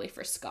too early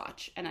for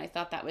scotch? And I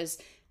thought that was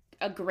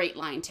a great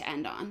line to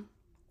end on.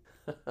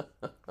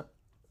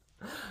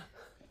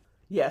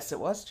 Yes, it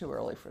was too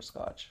early for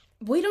scotch.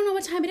 We don't know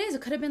what time it is.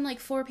 It could have been like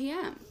 4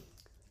 p.m.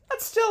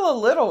 That's still a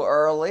little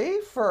early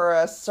for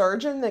a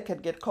surgeon that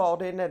could get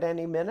called in at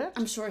any minute.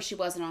 I'm sure she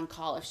wasn't on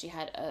call if she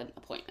had an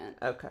appointment.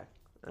 Okay.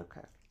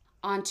 Okay.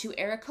 On to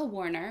Erica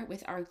Warner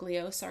with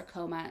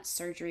argliosarcoma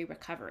surgery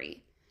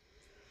recovery.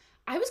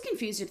 I was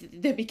confused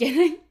at the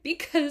beginning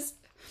because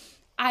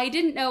I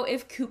didn't know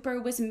if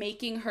Cooper was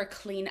making her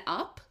clean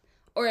up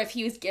or if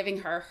he was giving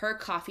her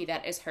coffee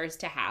that is hers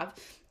to have.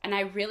 And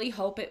I really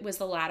hope it was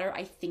the latter.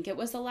 I think it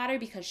was the latter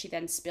because she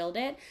then spilled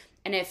it.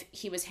 And if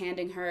he was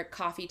handing her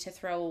coffee to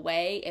throw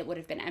away, it would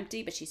have been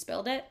empty, but she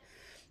spilled it.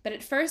 But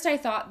at first I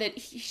thought that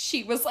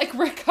she was like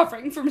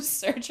recovering from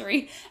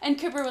surgery and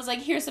Cooper was like,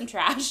 here's some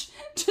trash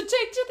to take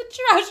to the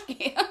trash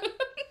can.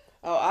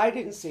 Oh, I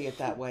didn't see it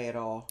that way at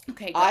all.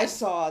 Okay, good. I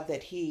saw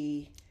that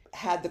he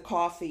had the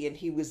coffee and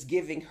he was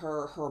giving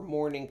her her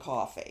morning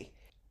coffee,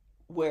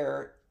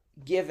 where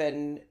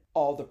given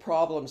all the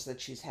problems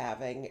that she's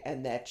having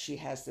and that she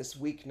has this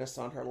weakness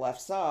on her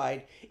left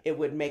side, it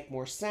would make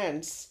more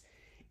sense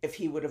if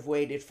he would have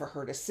waited for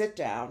her to sit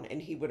down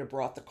and he would have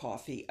brought the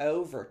coffee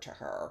over to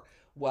her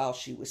while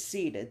she was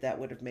seated. That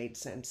would have made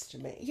sense to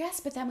me. Yes,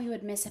 but then we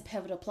would miss a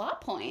pivotal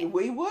plot point.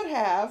 We would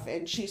have,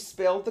 and she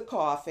spilled the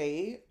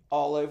coffee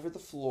all over the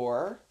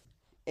floor,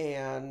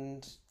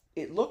 and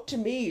it looked to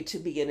me to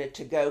be in a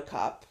to-go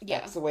cup. Yeah.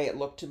 That's the way it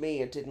looked to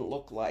me. It didn't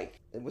look like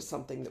it was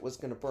something that was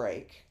going to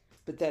break.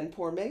 But then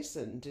poor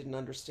Mason didn't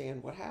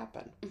understand what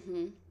happened.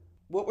 Mm-hmm.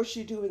 What was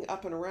she doing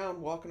up and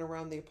around, walking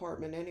around the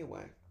apartment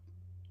anyway?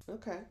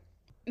 Okay.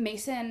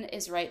 Mason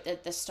is right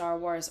that the Star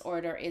Wars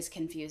order is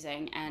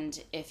confusing,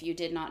 and if you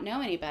did not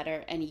know any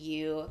better and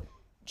you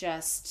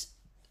just,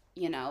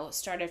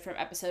 started from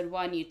episode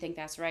 1, you'd think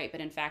that's right,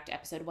 but in fact,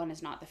 episode 1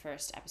 is not the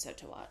first episode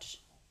to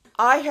watch.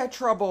 I had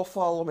trouble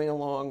following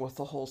along with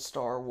the whole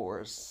Star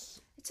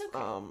Wars. It's okay.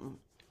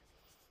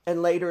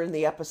 And later in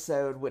the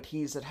episode, when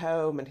he's at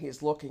home and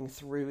he's looking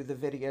through the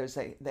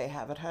videos they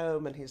have at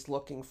home and he's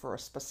looking for a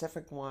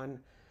specific one,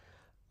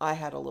 I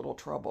had a little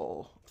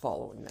trouble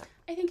following that.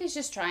 I think it's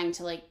just trying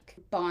to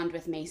bond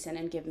with Mason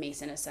and give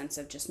Mason a sense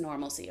of just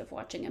normalcy of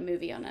watching a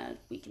movie on a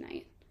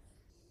weeknight.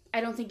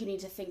 I don't think you need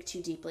to think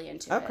too deeply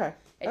into it. Okay.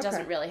 It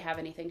doesn't really have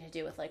anything to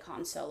do with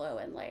Han Solo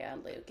and Leia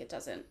and Luke. It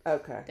doesn't.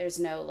 Okay. There's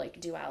no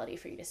duality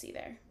for you to see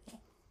there.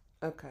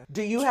 Okay.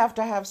 Do you have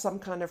to have some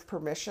kind of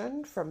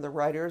permission from the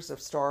writers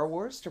of Star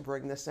Wars to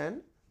bring this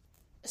in?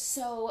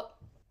 So,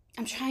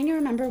 I'm trying to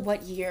remember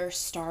what year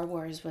Star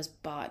Wars was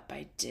bought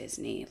by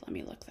Disney. Let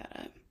me look that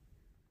up.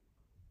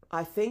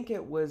 I think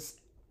it was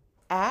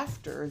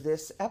after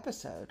this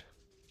episode.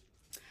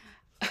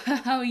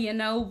 Oh, you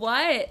know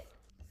what?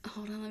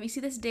 Hold on, let me see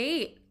this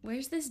date.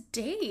 Where's this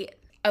date?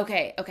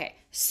 Okay.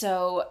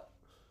 So,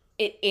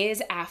 it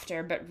is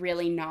after, but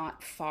really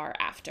not far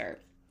after.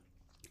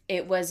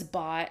 It was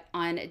bought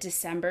on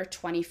December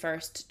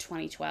 21st,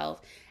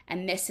 2012,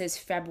 and this is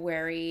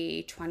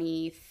February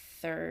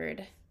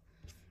 23rd,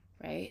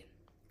 right?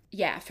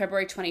 Yeah,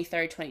 February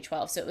 23rd,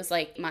 2012. So it was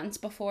months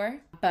before,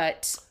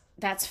 but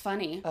that's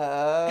funny.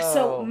 Oh.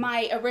 So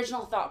my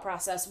original thought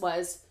process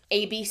was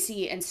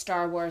ABC and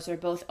Star Wars are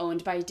both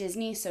owned by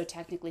Disney, so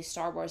technically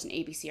Star Wars and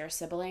ABC are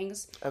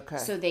siblings. Okay.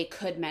 So they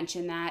could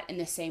mention that in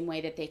the same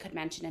way that they could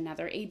mention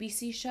another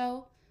ABC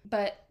show,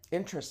 but...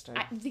 Interesting.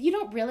 You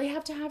don't really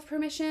have to have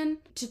permission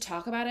to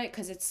talk about it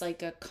because it's a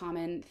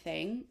common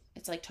thing.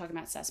 It's like talking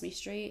about Sesame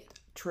Street.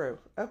 True.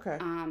 Okay.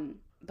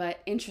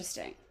 But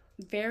interesting.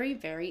 Very,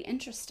 very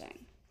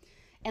interesting.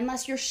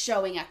 Unless you're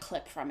showing a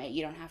clip from it,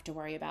 you don't have to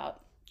worry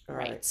about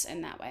rights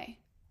in that way.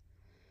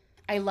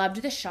 I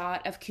loved the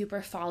shot of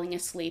Cooper falling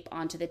asleep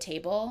onto the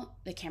table.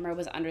 The camera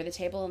was under the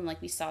table and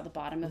we saw the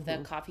bottom of the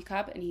coffee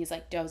cup and he's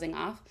dozing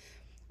off.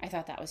 I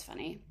thought that was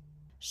funny.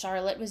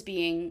 Charlotte was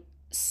being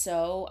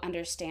so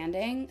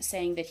understanding,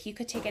 saying that he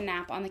could take a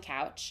nap on the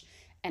couch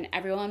and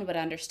everyone would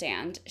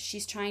understand.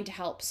 She's trying to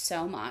help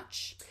so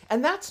much.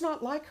 And that's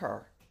not like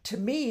her. To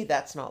me,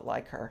 that's not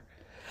like her.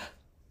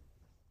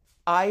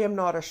 I am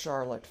not a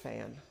Charlotte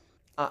fan.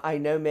 I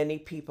know many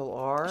people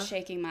are.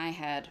 Shaking my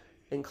head.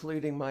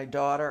 Including my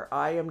daughter.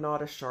 I am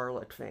not a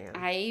Charlotte fan.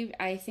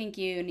 I think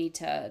you need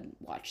to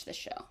watch the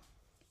show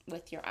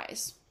with your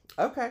eyes.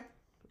 Okay.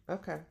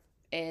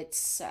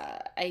 It's,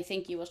 I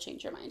think you will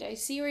change your mind. I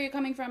see where you're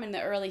coming from in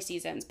the early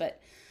seasons,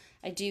 but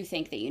I do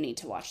think that you need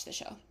to watch the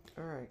show.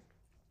 All right.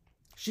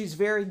 She's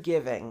very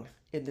giving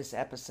in this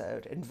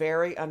episode and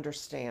very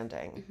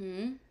understanding.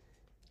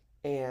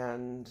 Mm-hmm.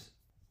 And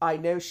I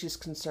know she's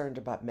concerned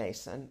about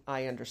Mason.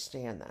 I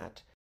understand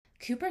that.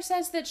 Cooper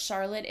says that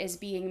Charlotte is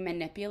being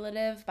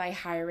manipulative by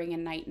hiring a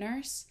night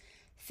nurse.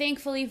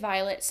 Thankfully,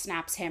 Violet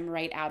snaps him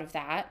right out of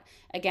that.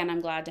 Again, I'm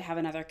glad to have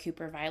another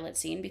Cooper-Violet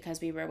scene because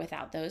we were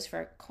without those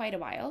for quite a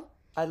while.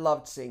 I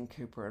loved seeing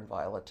Cooper and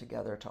Violet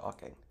together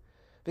talking.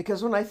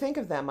 Because when I think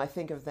of them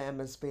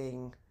as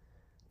being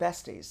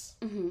besties.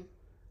 Mm-hmm.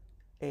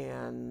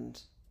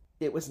 And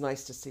it was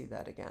nice to see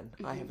that again.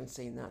 Mm-hmm. I haven't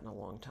seen that in a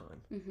long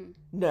time. Mm-hmm.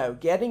 No,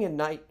 getting a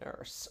night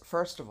nurse,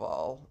 first of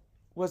all,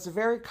 was a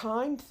very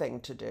kind thing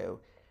to do.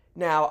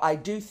 Now, I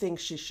do think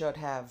she should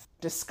have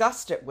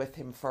discussed it with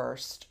him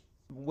first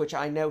which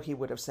I know he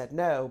would have said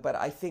no, but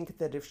I think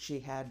that if she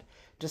had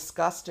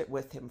discussed it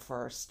with him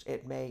first,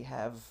 it may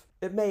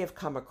have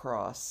come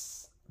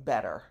across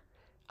better.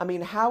 I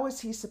mean, how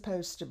is he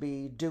supposed to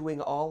be doing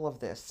all of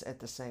this at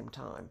the same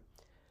time?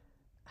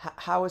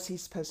 How is he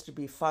supposed to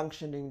be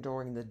functioning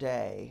during the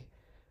day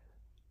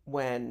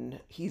when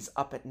he's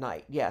up at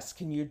night? Yes,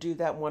 can you do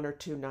that 1 or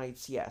 2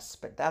 nights? Yes,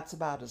 but that's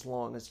about as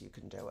long as you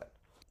can do it.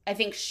 I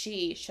think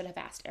she should have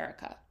asked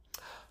Erica.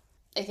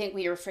 I think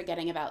we were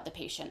forgetting about the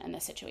patient in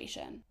this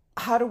situation.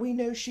 How do we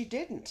know she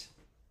didn't?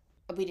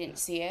 We didn't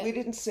see it. We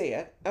didn't see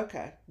it.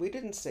 Okay, we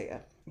didn't see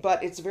it.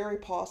 But it's very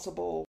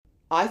possible.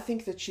 I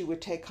think that she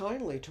would take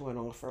kindly to an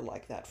offer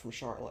like that from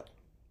Charlotte.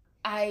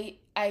 I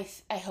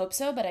hope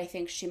so, but I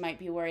think she might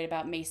be worried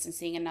about Mason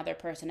seeing another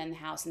person in the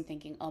house and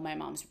thinking, oh, my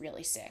mom's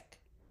really sick.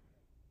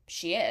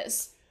 She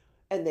is.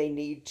 And they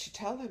need to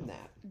tell him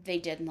that. They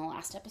did in the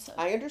last episode.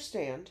 I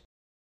understand.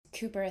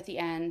 Cooper at the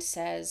end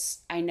says,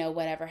 I know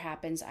whatever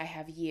happens, I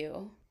have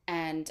you.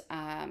 And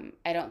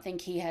I don't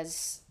think he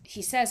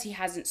says he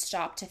hasn't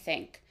stopped to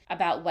think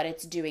about what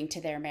it's doing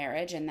to their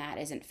marriage, and that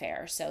isn't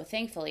fair. So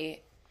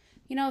thankfully,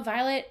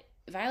 Violet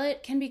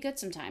can be good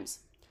sometimes.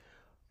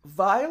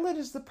 Violet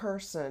is the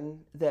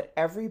person that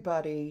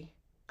everybody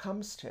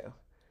comes to.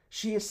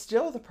 She is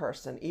still the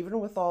person, even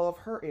with all of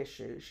her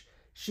issues,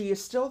 she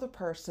is still the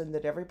person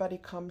that everybody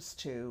comes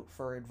to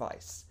for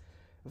advice.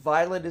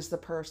 Violet is the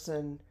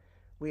person,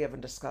 we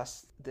haven't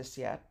discussed this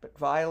yet, but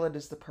Violet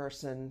is the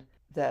person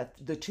that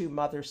the two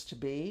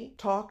mothers-to-be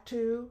talk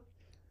to.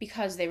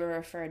 Because they were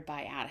referred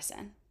by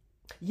Addison.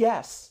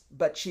 Yes,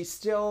 but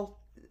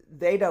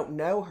they don't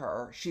know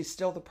her. She's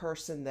still the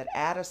person that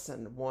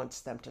Addison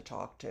wants them to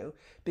talk to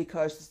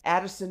because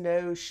Addison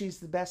knows she's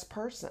the best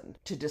person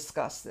to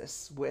discuss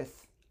this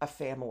with a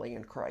family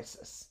in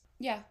crisis.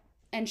 Yeah,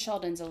 and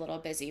Sheldon's a little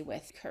busy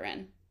with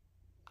Corinne.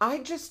 I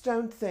just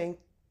don't think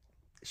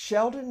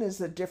Sheldon is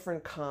a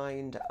different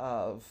kind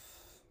of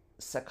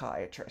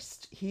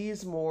psychiatrist.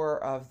 He's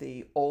more of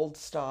the old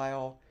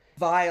style.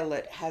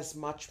 Violet has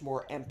much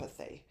more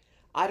empathy.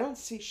 I don't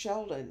see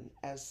Sheldon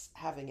as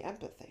having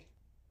empathy.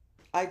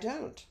 I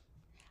don't.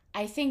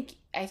 I think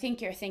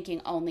you're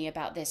thinking only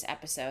about this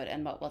episode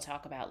and what we'll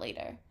talk about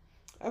later.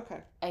 Okay.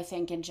 I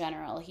think in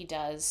general he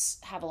does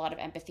have a lot of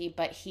empathy,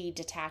 but he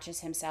detaches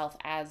himself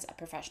as a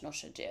professional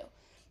should do.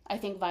 I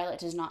think Violet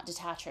does not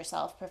detach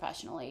herself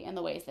professionally in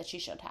the ways that she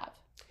should have.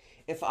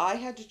 If I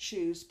had to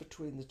choose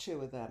between the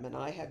two of them and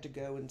I had to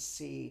go and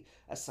see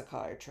a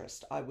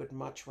psychiatrist, I would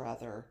much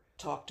rather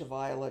talk to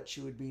Violet.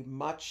 She would be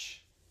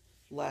much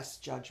less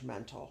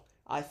judgmental.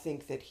 I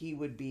think that he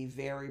would be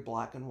very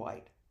black and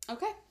white.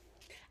 Okay.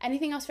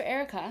 Anything else for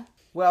Erica?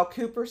 Well,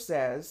 Cooper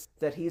says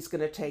that he's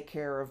going to take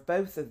care of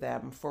both of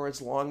them for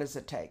as long as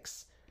it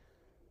takes.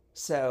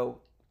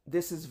 So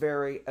this is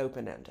very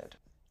open-ended.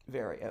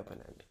 Very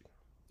open-ended.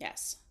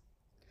 Yes.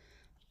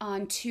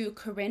 On to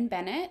Corinne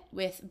Bennett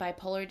with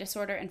bipolar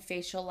disorder and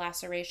facial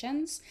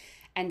lacerations,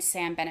 and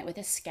Sam Bennett with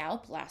a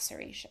scalp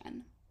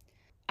laceration.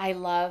 I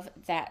love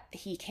that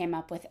he came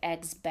up with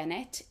Eggs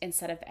Bennett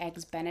instead of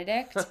Eggs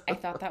Benedict. I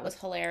thought that was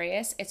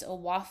hilarious. It's a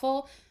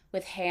waffle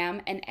with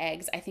ham and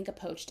eggs. I think a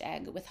poached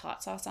egg with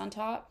hot sauce on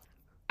top.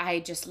 I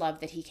just love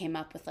that he came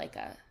up with like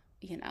a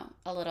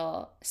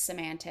little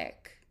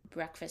semantic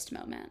breakfast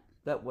moment.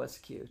 That was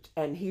cute.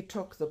 And he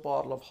took the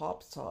bottle of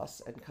hot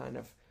sauce and kind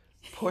of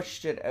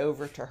pushed it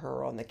over to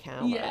her on the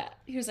counter. Yeah.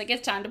 He was like,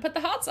 it's time to put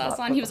the hot sauce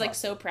on. He was like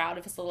so proud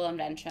of his little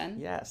invention.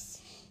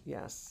 Yes.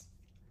 Yes.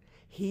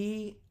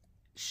 He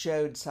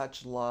showed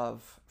such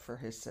love for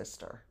his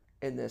sister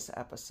in this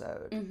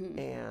episode. Mm-hmm.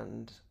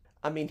 And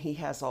I mean, he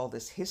has all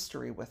this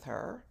history with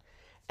her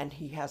and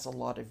he has a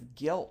lot of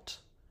guilt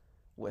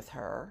with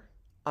her.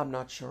 I'm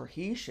not sure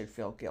he should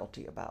feel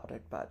guilty about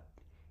it, but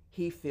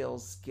he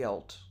feels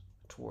guilt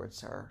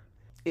towards her.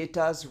 It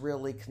does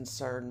really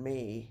concern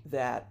me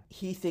that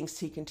he thinks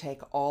he can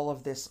take all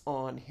of this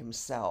on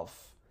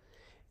himself,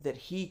 that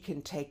he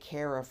can take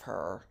care of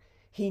her.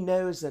 He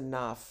knows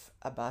enough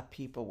about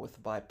people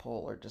with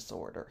bipolar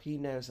disorder. He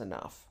knows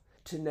enough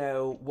to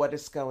know what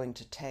it's going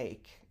to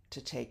take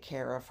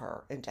care of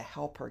her and to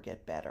help her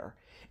get better.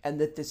 And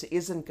that this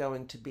isn't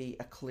going to be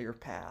a clear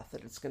path,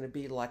 that it's going to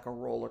be like a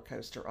roller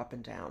coaster up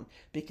and down,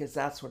 because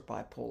that's what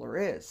bipolar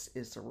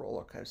is a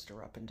roller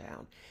coaster up and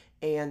down.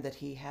 And that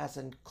he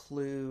hasn't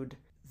clued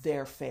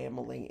their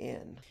family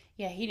in.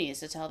 Yeah, he needs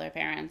to tell their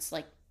parents,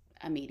 like,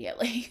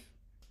 immediately.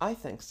 I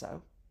think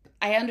so.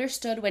 I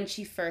understood when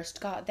she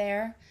first got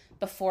there,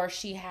 before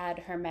she had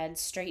her meds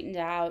straightened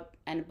out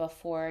and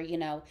before,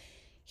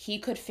 he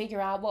could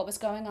figure out what was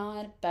going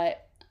on,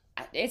 but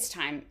it's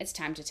time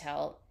to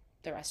tell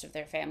the rest of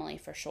their family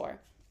for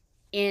sure.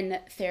 In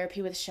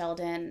Therapy with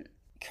Sheldon,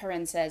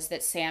 Corinne says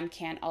that Sam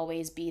can't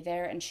always be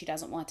there and she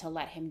doesn't want to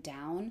let him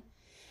down.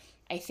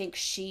 I think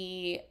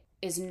she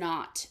is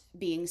not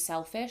being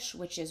selfish,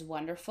 which is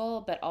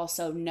wonderful, but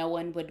also no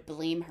one would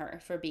blame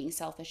her for being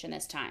selfish in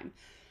this time.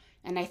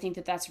 And I think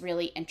that that's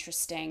really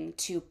interesting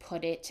to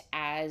put it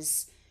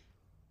as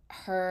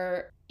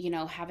her,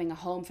 having a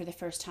home for the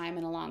first time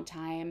in a long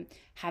time,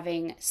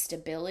 having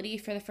stability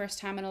for the first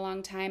time in a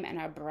long time, and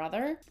a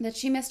brother that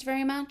she missed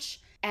very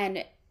much.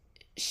 And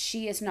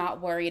she is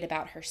not worried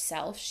about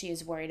herself. She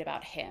is worried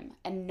about him.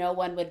 And no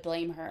one would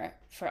blame her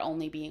for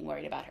only being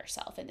worried about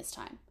herself in this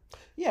time.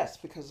 Yes,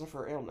 because of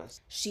her illness.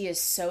 She is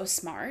so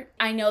smart.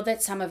 I know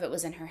that some of it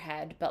was in her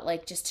head, but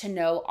like just to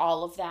know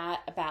all of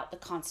that about the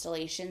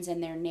constellations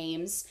and their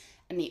names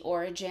and the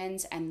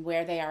origins and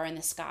where they are in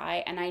the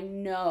sky. And I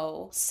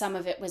know some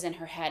of it was in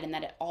her head and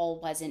that it all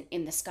wasn't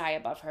in the sky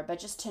above her, but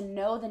just to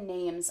know the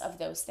names of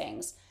those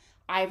things.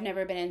 I've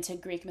never been into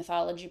Greek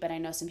mythology, but I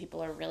know some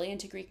people are really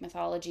into Greek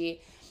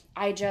mythology.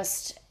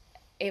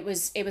 It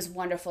was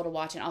wonderful to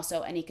watch. And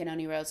also Anika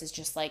Noni Rose is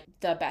just like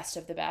the best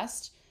of the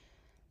best.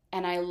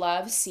 And I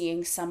love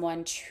seeing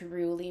someone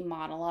truly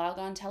monologue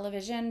on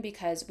television,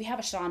 because we have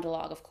a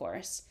Shondalag, of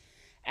course,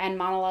 and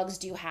monologues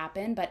do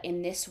happen, but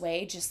in this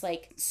way, just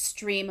like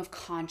stream of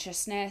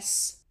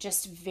consciousness,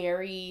 just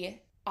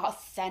very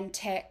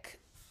authentic.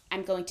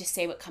 I'm going to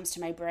say what comes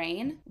to my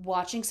brain.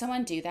 Watching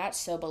someone do that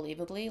so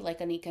believably, like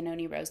Anika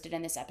Noni Rose did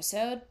in this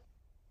episode,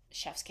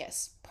 chef's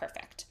kiss,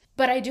 perfect.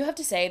 But I do have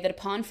to say that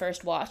upon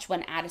first watch,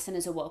 when Addison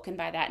is awoken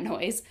by that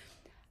noise,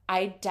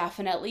 I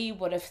definitely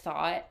would have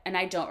thought, and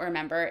I don't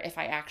remember if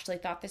I actually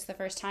thought this the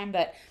first time,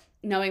 but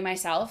knowing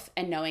myself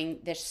and knowing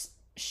this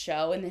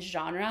show and this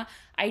genre,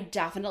 I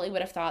definitely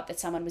would have thought that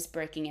someone was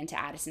breaking into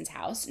Addison's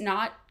house.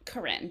 Not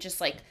Corinne,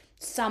 just like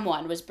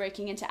someone was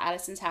breaking into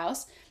Addison's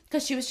house,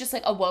 because she was just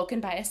like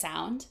awoken by a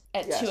sound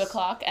at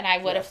 2:00, and I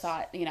would have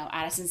thought,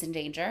 Addison's in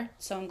danger.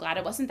 So I'm glad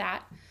it wasn't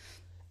that.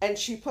 And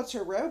she puts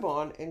her robe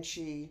on and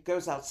she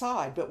goes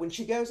outside. But when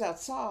she goes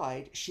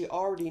outside, she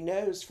already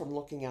knows from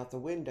looking out the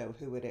window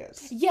who it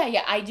is.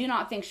 Yeah. I do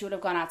not think she would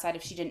have gone outside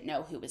if she didn't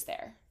know who was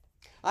there.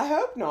 I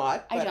hope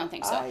not. I don't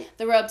think so.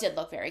 The robe did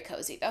look very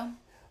cozy, though.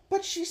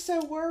 But she's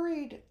so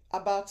worried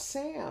about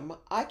Sam.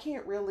 I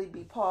can't really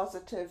be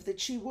positive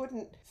that she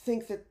wouldn't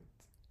think that.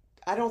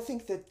 I don't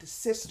think that the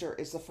sister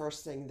is the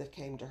first thing that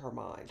came to her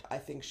mind. I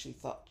think she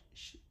thought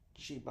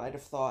she might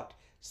have thought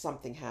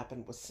something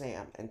happened with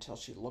Sam until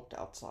she looked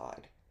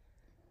outside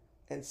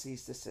and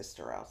sees the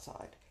sister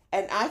outside.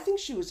 And I think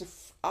she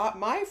was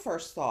my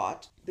first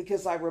thought,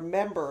 because I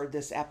remember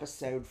this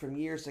episode from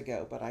years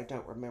ago, but I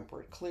don't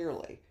remember it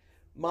clearly.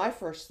 My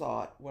first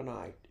thought when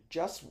I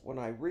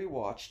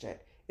rewatched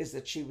it is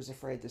that she was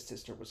afraid the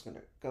sister was going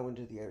to go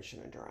into the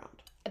ocean and drown.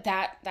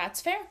 That's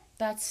fair.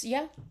 That's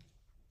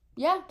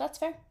that's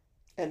fair.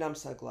 And I'm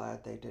so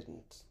glad they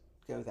didn't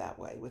go that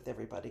way with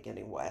everybody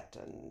getting wet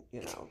and,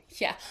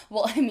 Yeah.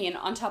 Well, I mean,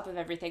 on top of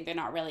everything, they're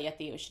not really at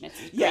the ocean.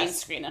 It's a green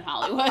screen in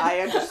Hollywood.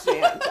 I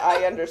understand.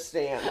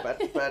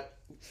 But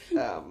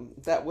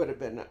that would have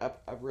been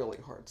a really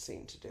hard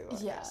scene to do, I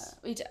guess.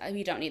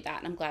 We don't need that,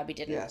 and I'm glad we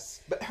didn't.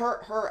 Yes. But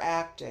her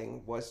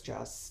acting was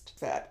just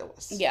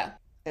fabulous. Yeah.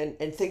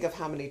 And think of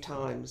how many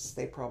times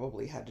they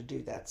probably had to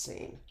do that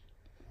scene.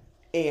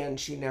 And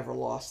she never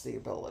lost the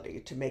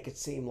ability to make it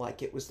seem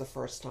like it was the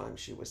first time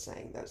she was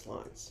saying those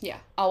lines. Yeah,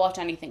 I'll watch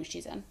anything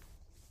she's in.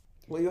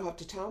 Well, you'll have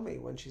to tell me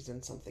when she's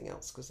in something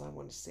else, because I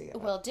want to see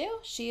it. Will do.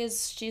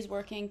 She's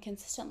working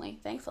consistently,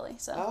 thankfully.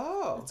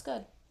 So that's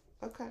good.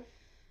 Okay.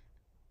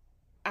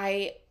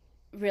 I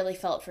really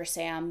felt for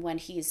Sam when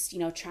he's,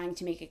 trying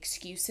to make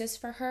excuses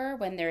for her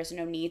when there's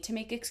no need to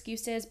make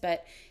excuses.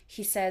 But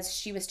he says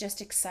she was just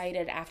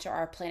excited after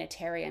our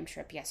planetarium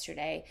trip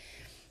yesterday.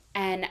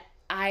 And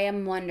I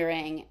am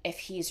wondering if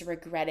he's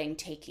regretting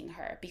taking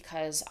her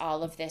because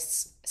all of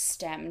this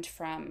stemmed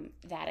from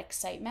that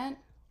excitement.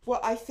 Well,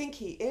 I think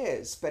he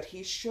is, but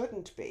he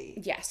shouldn't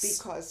be. Yes.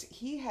 Because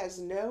he has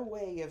no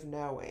way of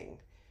knowing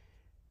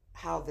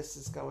how this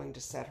is going to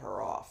set her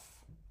off.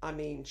 I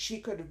mean, she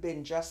could have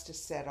been just as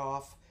set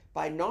off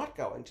by not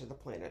going to the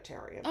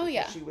planetarium. Oh,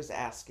 yeah. She was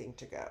asking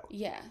to go.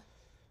 Yeah.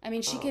 I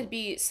mean, she could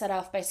be set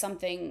off by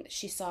something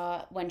she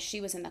saw when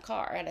she was in the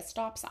car at a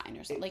stop sign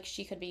or something. Like,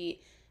 she could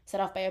be set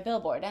off by a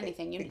billboard,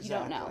 anything. You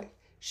don't know.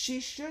 She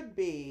should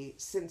be,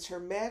 since her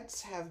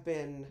meds have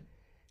been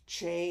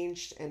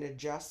changed and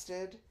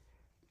adjusted,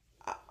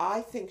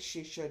 I think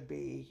she should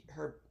be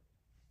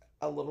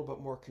a little bit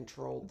more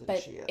controlled than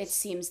she is. But it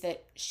seems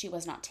that she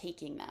was not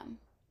taking them.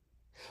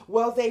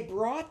 Well, they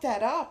brought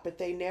that up, but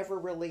they never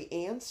really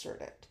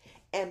answered it.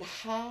 And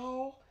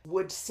how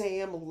would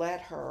Sam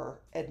let her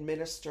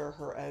administer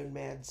her own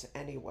meds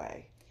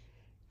anyway?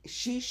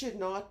 She should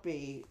not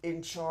be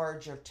in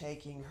charge of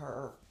taking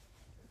her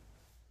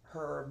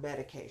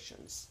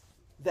medications.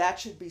 That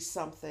should be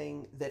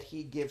something that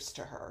he gives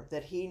to her,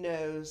 that he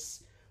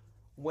knows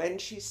when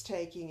she's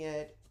taking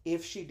it,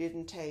 if she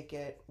didn't take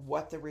it,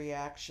 what the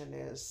reaction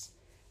is.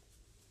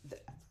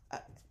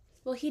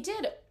 Well, he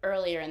did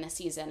earlier in the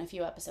season, a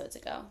few episodes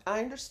ago.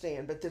 I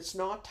understand, but it's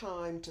not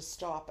time to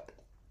stop it.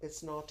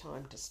 It's not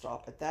time to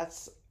stop it.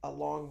 That's a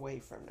long way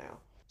from now.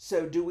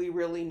 So do we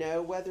really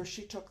know whether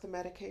she took the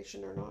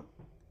medication or not?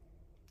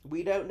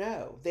 We don't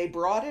know. They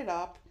brought it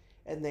up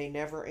and they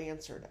never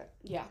answered it.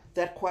 Yeah.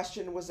 That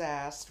question was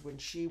asked when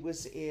she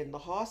was in the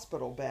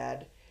hospital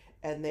bed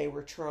and they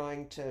were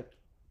trying to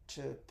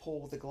to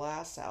pull the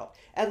glass out.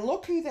 And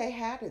look who they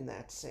had in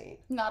that scene.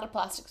 Not a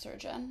plastic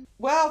surgeon.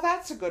 Well,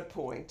 that's a good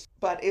point.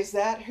 But is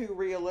that who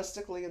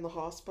realistically in the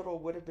hospital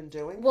would have been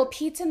doing Well, that?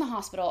 Pete's in the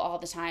hospital all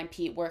the time.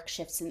 Pete works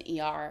shifts in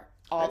the ER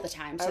all the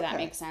time, so that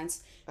Okay. makes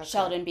sense. Okay.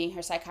 Sheldon being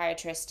her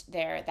psychiatrist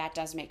there, that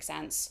does make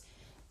sense.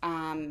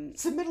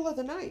 It's the middle of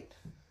the night,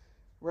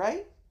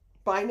 right?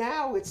 By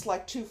now, it's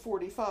like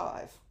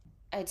 2:45.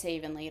 I'd say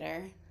even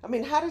later. I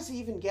mean, how does he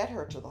even get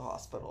her to the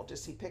hospital?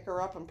 Does he pick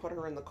her up and put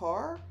her in the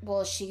car?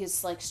 Well,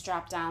 she's like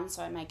strapped down,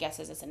 so my guess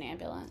is it's an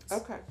ambulance.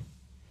 Okay.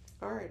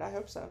 All right, I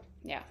hope so.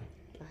 Yeah.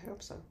 I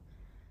hope so.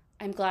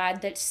 I'm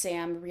glad that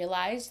Sam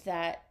realized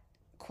that,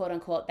 quote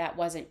unquote, that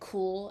wasn't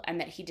cool and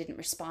that he didn't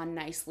respond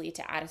nicely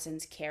to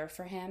Addison's care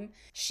for him.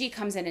 She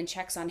comes in and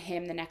checks on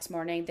him the next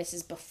morning. This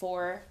is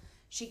before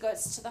she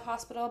goes to the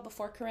hospital,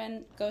 before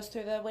Corinne goes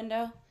through the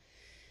window.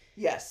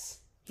 Yes.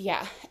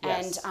 Yeah.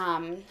 Yes.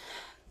 And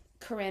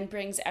Corinne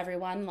brings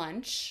everyone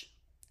lunch.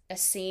 A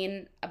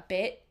scene a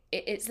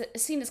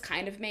scene is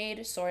kind of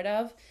made, sort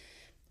of,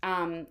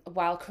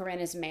 while Corinne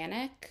is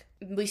manic.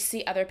 We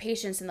see other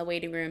patients in the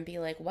waiting room be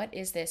like, what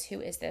is this? Who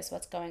is this?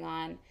 What's going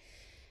on?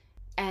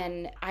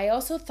 And I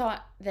also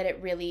thought that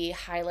it really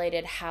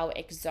highlighted how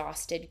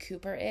exhausted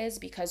Cooper is,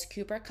 because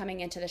Cooper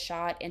coming into the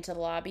shot, into the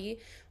lobby,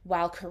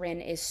 while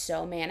Corinne is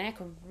so manic,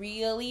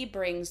 really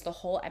brings the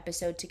whole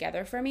episode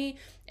together for me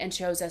and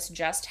shows us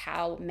just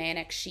how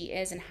manic she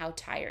is and how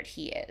tired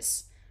he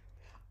is.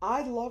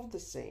 I loved the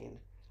scene.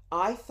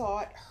 I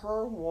thought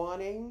her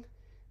wanting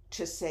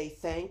to say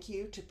thank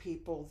you to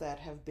people that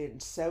have been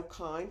so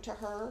kind to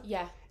her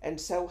Yeah. and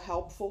so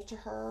helpful to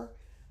her,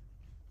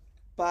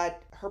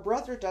 but her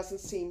brother doesn't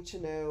seem to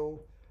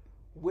know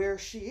where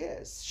she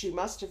is. She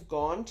must have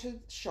gone to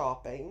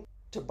shopping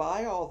to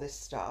buy all this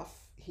stuff.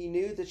 He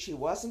knew that she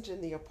wasn't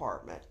in the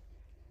apartment.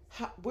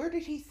 Where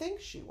did he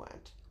think she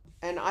went?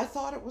 And I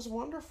thought it was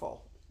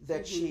wonderful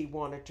that she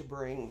wanted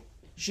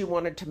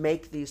to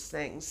make these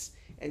things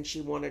and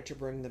she wanted to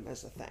bring them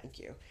as a thank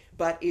you.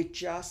 But it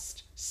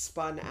just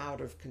spun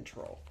out of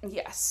control.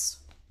 Yes.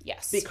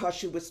 Yes. Because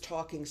she was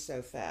talking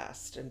so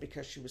fast and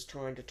because she was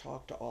trying to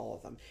talk to all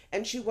of them.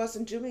 And she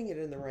wasn't doing it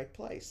in the right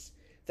place.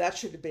 That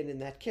should have been in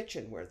that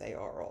kitchen where they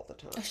are all the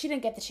time. She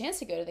didn't get the chance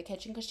to go to the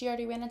kitchen because she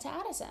already ran into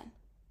Addison.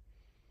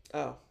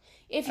 Oh.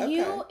 If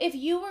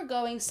you were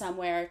going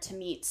somewhere to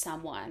meet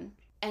someone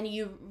and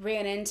you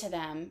ran into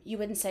them, you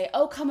wouldn't say,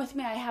 "Oh, come with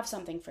me, I have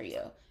something for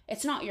you."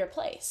 It's not your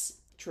place.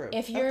 True.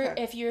 If you're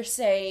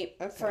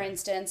for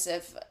instance,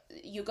 if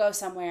you go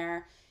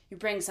somewhere, you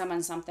bring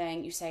someone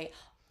something, you say,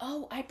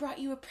 "Oh, I brought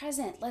you a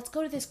present. Let's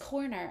go to this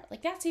corner."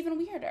 Like, that's even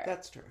weirder.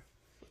 That's true.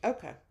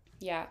 Okay.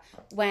 Yeah.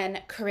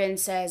 When Corinne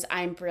says,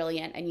 "I'm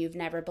brilliant and you've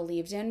never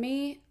believed in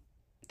me,"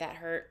 that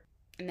hurt.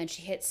 And then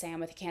she hits Sam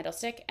with a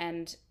candlestick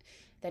and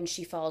then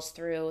she falls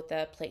through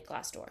the plate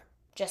glass door.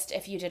 Just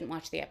if you didn't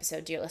watch the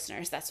episode, dear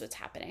listeners, that's what's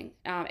happening.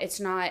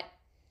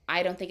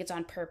 I don't think it's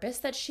on purpose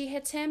that she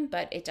hits him,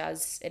 but it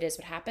is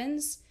what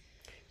happens.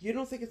 You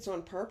don't think it's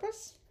on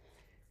purpose?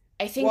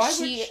 I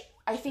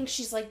think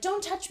she's like,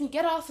 "Don't touch me,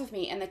 get off of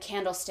me," and the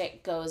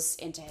candlestick goes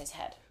into his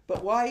head.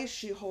 But why is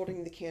she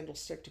holding the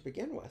candlestick to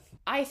begin with?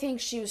 I think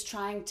she was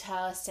trying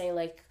to say,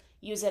 like,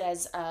 use it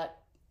as a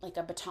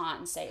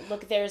baton. Say,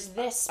 "Look, there's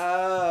this.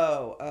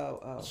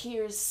 Oh.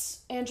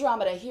 Here's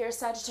Andromeda. Here's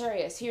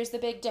Sagittarius. Here's the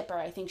Big Dipper."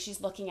 I think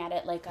she's looking at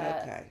it like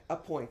a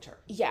pointer.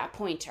 Yeah,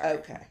 pointer.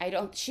 Okay. I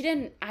don't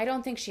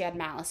think she had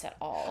malice at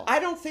all. I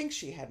don't think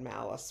she had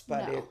malice,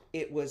 but No.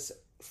 it was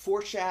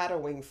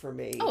foreshadowing for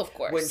me. Oh, of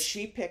course. When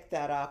she picked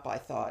that up, I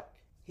thought,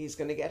 he's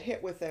going to get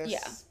hit with this.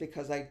 Yeah.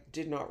 Because I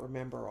did not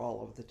remember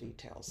all of the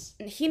details.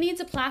 He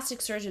needs a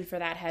plastic surgeon for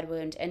that head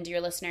wound. And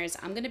dear listeners,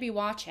 I'm going to be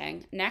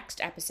watching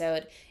next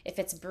episode. If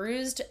it's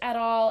bruised at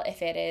all,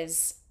 if it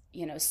is,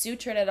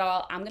 sutured at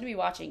all, I'm going to be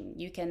watching.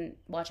 You can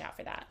watch out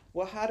for that.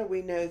 Well, how do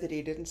we know that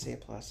he didn't see a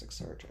plastic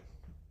surgeon?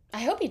 I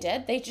hope he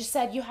did. They just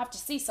said you have to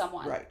see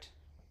someone. Right.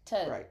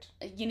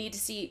 You need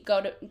to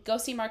go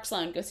see Mark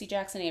Sloan, go see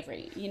Jackson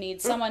Avery. You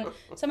need someone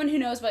who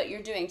knows what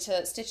you're doing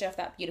to stitch off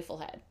that beautiful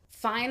head.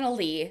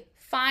 Finally,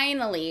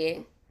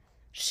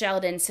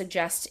 Sheldon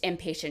suggests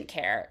inpatient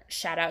care.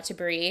 Shout out to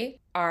Bree,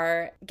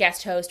 our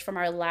guest host from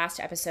our last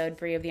episode,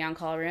 Bree of the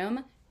On-Call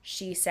Room.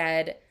 She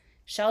said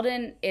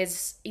Sheldon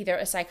is either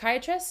a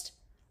psychiatrist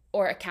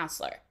or a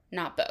counselor,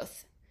 not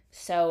both.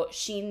 So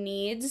she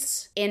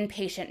needs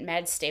inpatient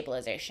med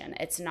stabilization.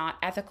 It's not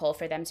ethical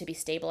for them to be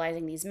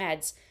stabilizing these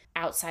meds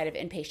outside of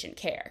inpatient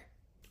care.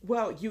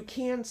 Well, you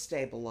can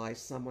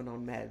stabilize someone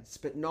on meds,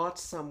 but not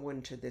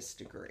someone to this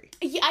degree.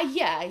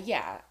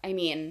 Yeah. I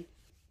mean,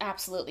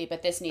 absolutely,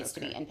 but this needs to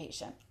be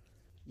inpatient.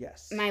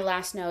 Yes. My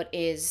last note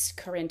is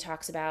Corinne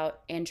talks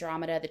about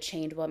Andromeda, the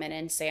chained woman,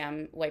 and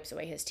Sam wipes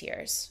away his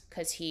tears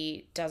because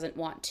he doesn't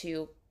want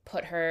to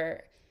put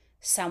her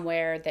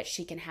somewhere that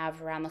she can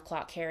have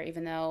around-the-clock care,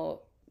 even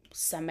though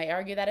some may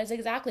argue that is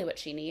exactly what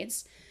she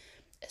needs.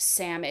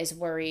 Sam is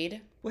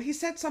worried. Well, he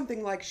said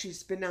something like,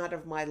 "She's been out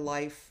of my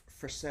life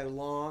for so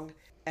long,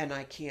 and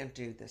I can't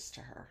do this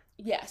to her."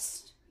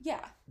 Yes.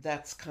 Yeah.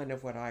 That's kind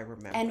of what I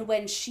remember. And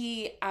when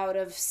she, out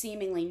of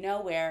seemingly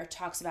nowhere,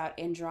 talks about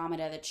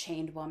Andromeda, the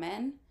chained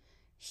woman,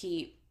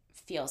 he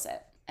feels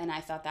it. And I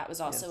thought that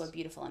was also a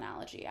beautiful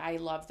analogy. I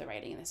love the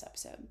writing in this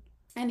episode.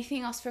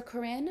 Anything else for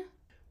Corinne?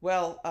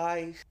 Well,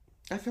 I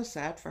feel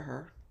sad for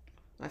her.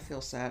 I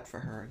feel sad for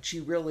her. She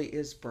really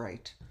is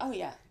bright. Oh,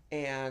 yeah.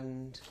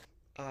 And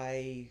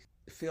I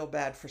feel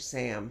bad for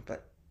Sam,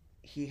 but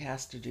he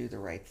has to do the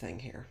right thing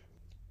here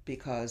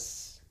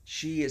because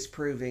she is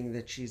proving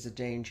that she's a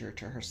danger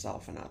to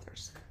herself and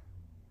others.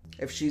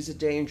 If she's a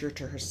danger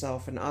to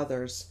herself and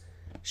others,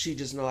 she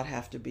does not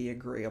have to be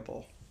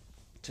agreeable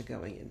to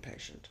going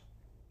inpatient.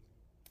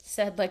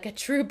 Said like a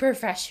true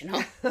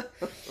professional.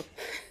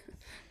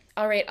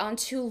 All right, on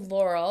to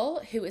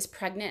Laurel, who is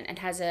pregnant and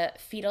has a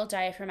fetal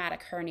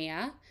diaphragmatic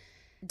hernia.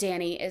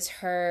 Danny is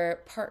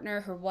her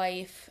partner, her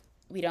wife.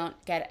 We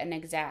don't get an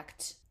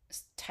exact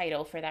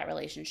title for that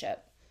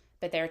relationship,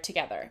 but they're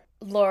together.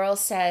 Laurel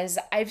says,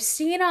 I've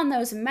seen on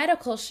those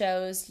medical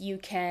shows you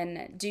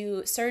can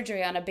do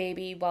surgery on a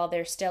baby while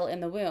they're still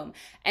in the womb.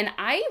 And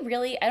I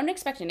don't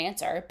expect an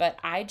answer, but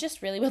I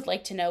just really would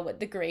like to know what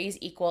the Greys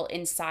equal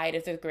inside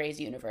of the Greys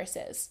universe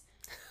is.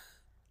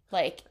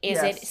 Like,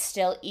 is it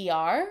still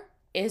ER?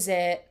 Is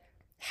it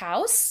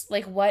house?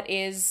 Like,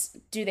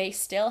 do they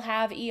still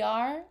have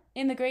ER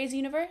in the Greys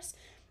universe?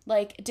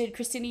 Like, did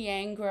Christina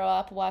Yang grow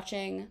up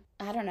watching,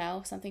 I don't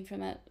know, something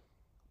from it?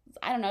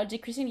 I don't know.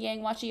 Did Christina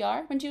Yang watch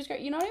ER when she was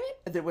great? You know what I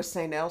mean? There was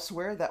St.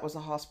 Elsewhere. That was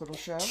a hospital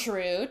show.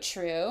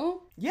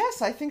 True.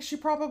 Yes, I think she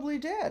probably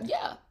did.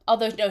 Yeah.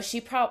 Although, no, she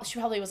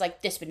probably was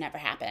like, this would never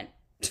happen.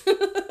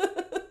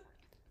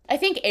 I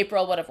think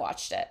April would have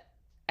watched it.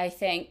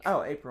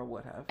 Oh, April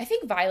would have. I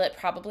think Violet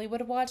probably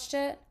would have watched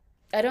it.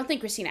 I don't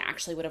think Christina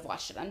actually would have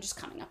watched it. I'm just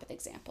coming up with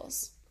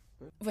examples.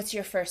 What's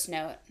your first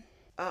note?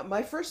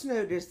 My first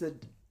note is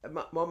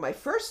my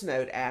first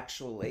note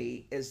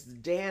actually is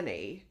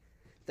Danny,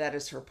 that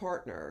is her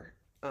partner,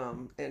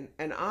 and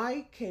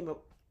I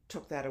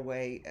took that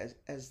away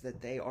as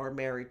that they are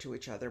married to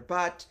each other,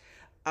 but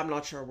I'm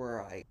not sure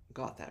where I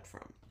got that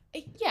from.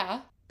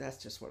 Yeah,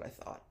 that's just what I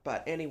thought.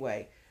 But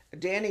anyway,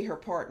 Danny, her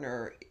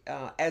partner,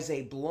 as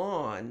a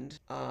blonde,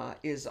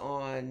 is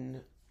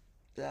on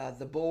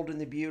The Bold and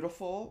the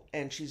Beautiful,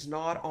 and she's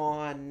not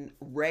on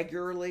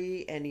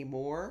regularly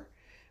anymore,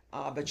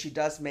 but she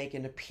does make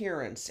an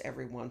appearance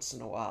every once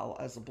in a while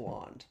as a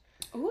blonde.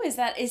 Ooh, is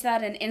that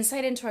an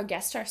insight into our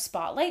guest star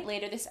spotlight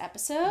later this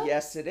episode?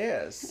 Yes, it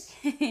is.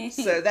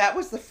 So that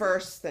was the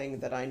first thing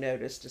that I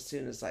noticed as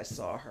soon as I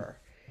saw her.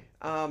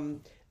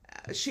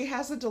 She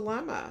has a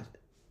dilemma.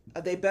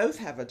 They both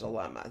have a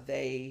dilemma.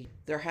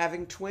 They're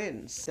having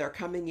twins. They're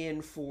coming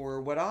in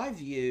for what I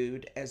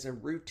viewed as a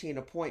routine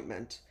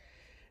appointment.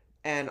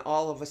 And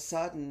all of a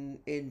sudden,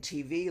 in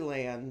TV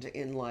land,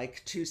 in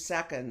like 2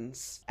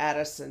 seconds,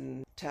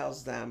 Addison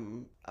tells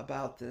them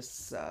about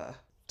this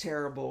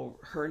terrible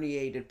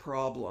herniated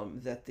problem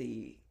that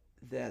the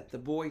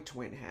boy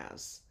twin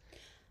has.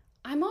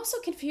 I'm also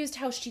confused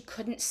how she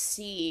couldn't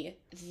see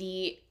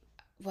the,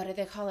 what do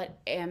they call it,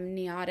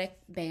 amniotic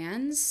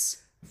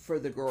bands? For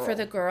the girl. For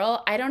the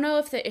girl. I don't know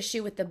if the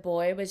issue with the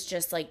boy was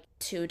just like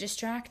too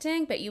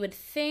distracting, but you would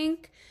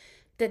think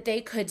that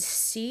they could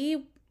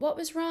see what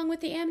was wrong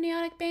with the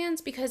amniotic bands,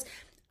 because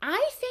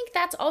I think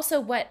that's also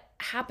what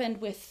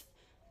happened with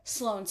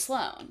Sloane,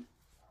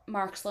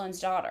 Mark Sloane's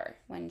daughter,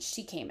 when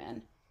she came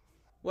in.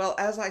 Well,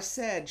 as I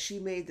said, she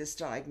made this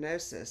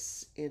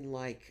diagnosis in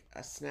like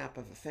a snap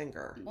of a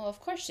finger. Well, of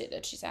course she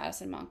did. She's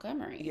Addison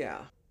Montgomery.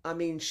 Yeah. I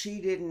mean,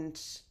 she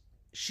didn't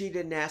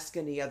ask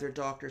any other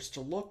doctors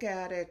to look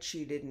at it.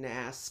 She didn't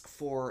ask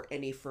for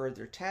any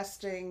further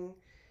testing.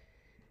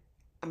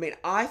 I mean,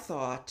 I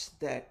thought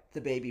that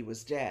the baby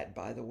was dead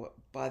by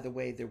the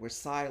way there was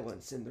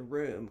silence in the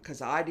room,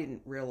 because I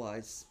didn't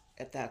realize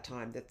at that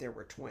time that there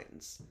were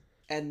twins.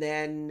 And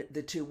then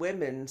the two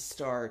women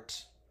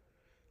start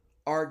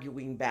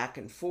arguing back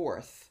and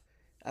forth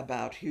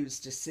about whose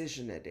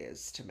decision it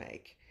is to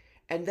make.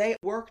 And they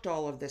worked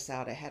all of this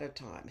out ahead of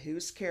time.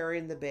 Who's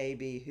carrying the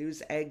baby,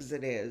 whose eggs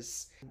it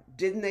is.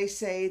 Didn't they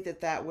say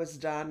that was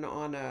done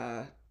on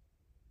a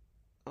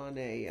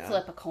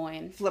flip a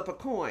coin? Flip a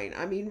coin.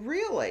 I mean,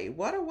 really,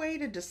 what a way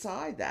to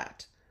decide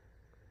that,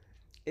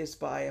 is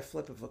by a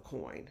flip of a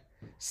coin.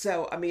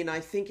 So, I mean,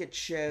 I think it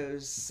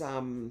shows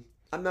some,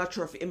 I'm not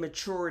sure if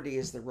immaturity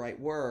is the right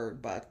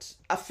word, but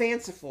a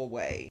fanciful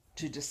way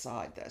to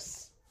decide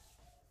this.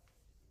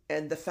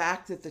 And the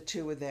fact that the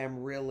two of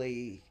them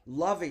really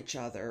love each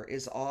other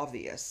is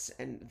obvious.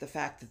 And the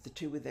fact that the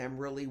two of them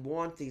really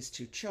want these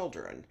two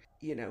children,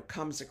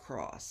 comes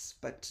across.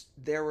 But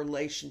their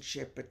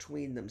relationship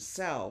between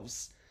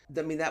themselves,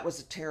 I mean, that was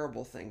a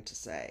terrible thing to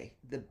say.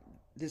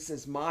 This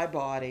is my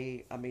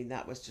body. I mean,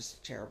 that was just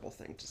a terrible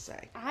thing to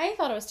say. I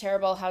thought it was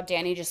terrible how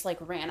Danny just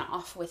ran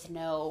off with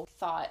no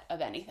thought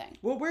of anything.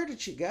 Well, where did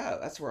she go?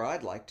 That's where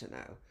I'd like to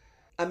know.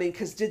 I mean,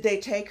 because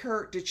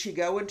did she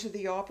go into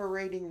the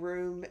operating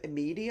room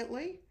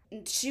immediately?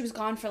 She was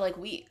gone for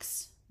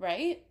weeks,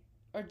 right?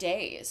 Or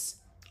days.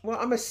 Well,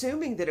 I'm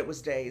assuming that it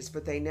was days,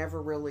 but they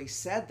never really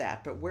said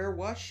that. But where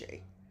was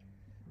she?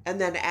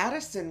 And then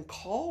Addison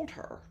called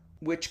her,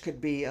 which could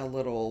be a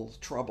little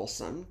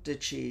troublesome.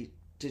 Did she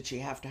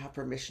have to have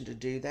permission to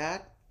do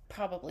that?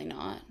 Probably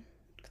not.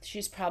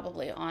 She's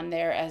probably on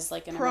there as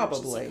like an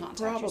emergency Probably,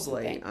 contact or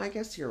something. I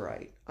guess you're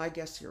right. I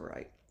guess you're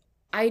right.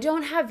 I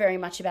don't have very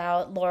much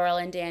about Laurel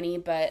and Danny,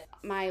 but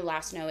my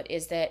last note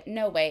is that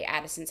no way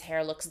Addison's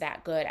hair looks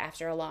that good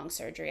after a long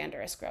surgery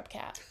under a scrub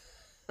cap.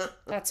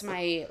 That's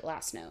my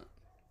last note.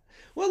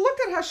 Well, look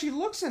at how she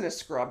looks in a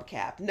scrub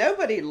cap.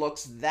 Nobody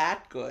looks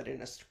that good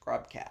in a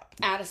scrub cap.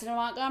 Addison and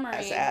Montgomery.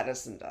 As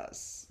Addison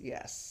does.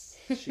 Yes,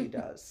 she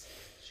does.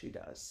 She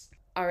does.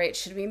 All right,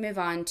 should we move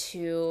on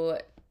to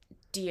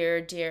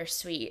dear, dear,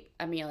 sweet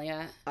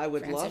Amelia? I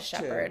would Frances love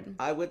Shepherd. to.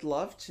 I would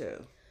love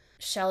to.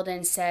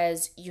 Sheldon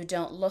says, "You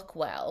don't look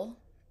well."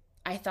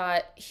 I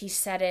thought he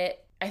said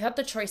it. I thought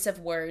the choice of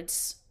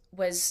words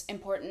was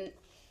important.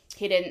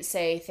 He didn't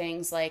say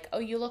things like, "Oh,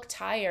 you look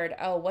tired.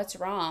 Oh, what's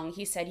wrong?"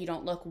 He said, "You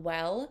don't look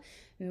well,"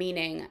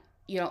 meaning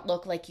you don't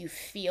look like you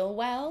feel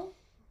well.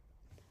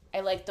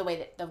 I like the way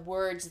that the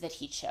words that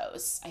he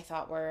chose, I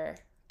thought were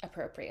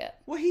appropriate.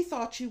 Well, he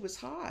thought she was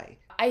high.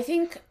 I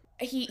think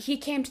he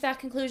came to that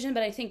conclusion,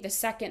 but I think the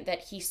second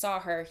that he saw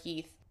her,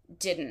 he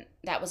didn't.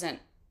 That wasn't,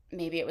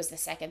 maybe it was the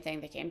second thing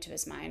that came to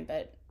his mind,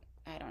 but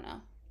I don't know.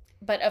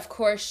 But of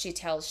course she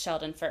tells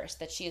Sheldon first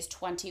that she is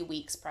 20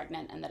 weeks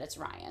pregnant and that it's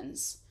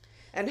Ryan's.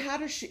 And how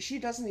does she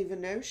doesn't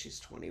even know she's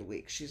 20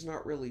 weeks. She's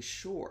not really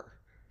sure.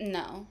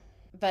 No,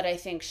 but I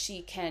think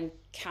she can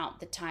count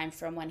the time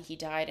from when he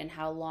died and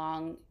how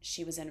long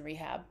she was in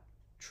rehab.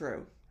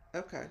 True.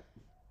 Okay.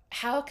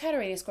 How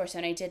Katerina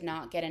Scorsone did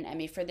not get an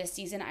Emmy for this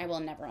season, I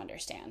will never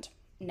understand.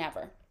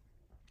 Never.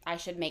 I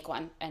should make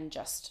one and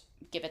just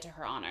give it to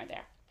her honor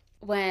there.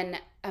 When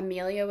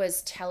Amelia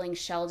was telling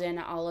Sheldon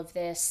all of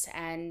this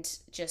and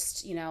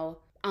just,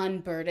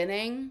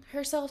 unburdening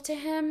herself to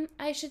him,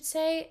 I should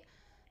say,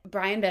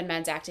 Brian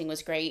Benman's acting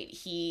was great.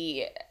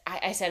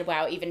 I said,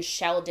 wow, even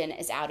Sheldon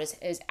is out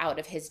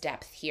of his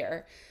depth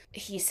here.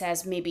 He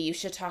says, maybe you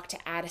should talk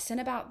to Addison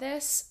about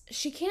this.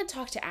 She can't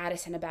talk to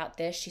Addison about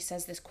this. She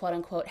says this quote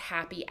unquote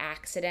happy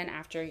accident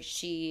after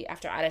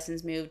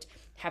Addison's moved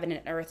heaven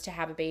and earth to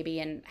have a baby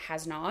and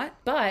has not.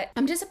 But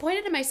I'm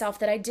disappointed in myself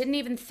that I didn't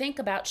even think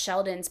about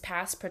Sheldon's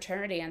past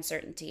paternity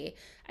uncertainty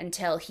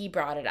until he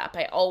brought it up.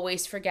 I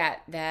always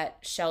forget that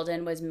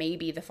Sheldon was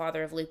maybe the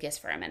father of Lucas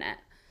for a minute.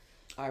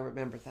 I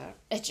remember that.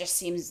 It just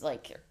seems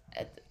like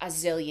a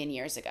zillion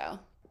years ago.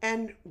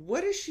 And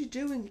what is she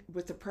doing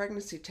with the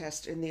pregnancy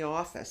test in the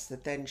office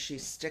that then she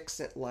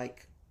sticks it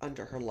like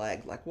under her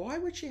leg? Like, why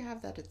would she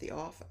have that at the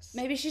office?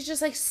 Maybe she's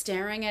just like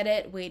staring at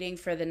it, waiting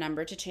for the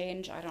number to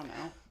change. I don't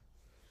know.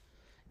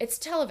 It's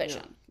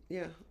television.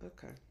 Yeah,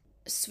 okay.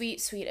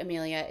 Sweet, sweet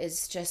Amelia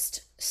is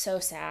just so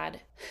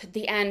sad. At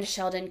the end,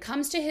 Sheldon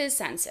comes to his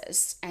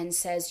senses and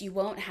says, you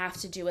won't have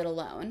to do it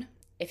alone.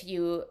 If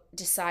you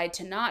decide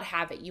to not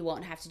have it, you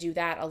won't have to do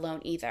that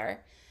alone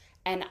either.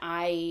 And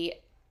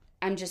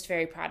I'm just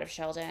very proud of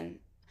Sheldon.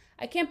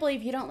 I can't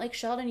believe you don't like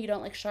Sheldon, you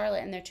don't like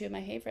Charlotte, and they're two of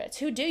my favorites.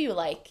 Who do you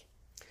like?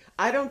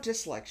 I don't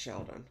dislike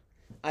Sheldon.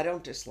 I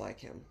don't dislike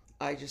him.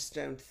 I just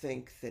don't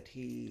think that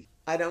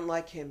I don't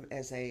like him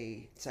as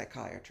a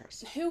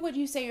psychiatrist. Who would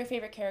you say your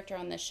favorite character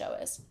on this show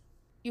is?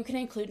 You can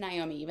include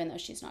Naomi, even though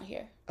she's not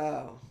here.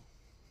 Oh,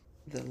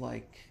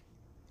 the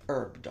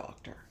herb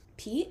doctor.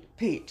 Pete?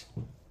 Pete.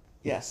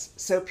 Yes.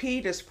 So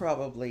Pete is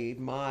probably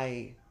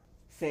my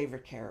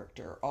favorite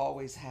character,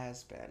 always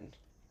has been.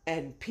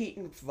 And Pete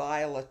and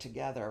Viola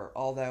together,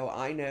 although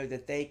I know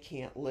that they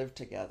can't live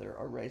together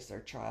or raise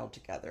their child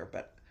together,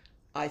 but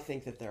I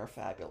think that they're a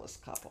fabulous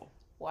couple.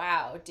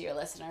 Wow, dear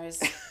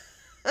listeners.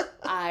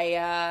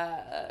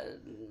 A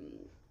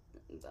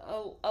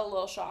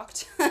little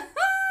shocked.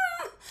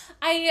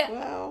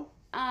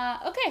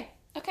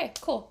 Okay,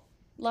 cool.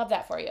 Love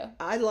that for you.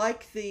 I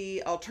like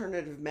the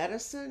alternative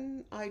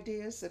medicine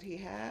ideas that he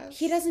has.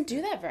 He doesn't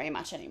do that very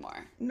much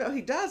anymore. No,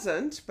 he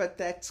doesn't, but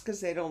that's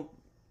because they don't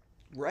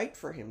write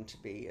for him to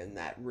be in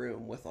that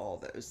room with all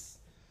those...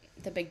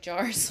 The big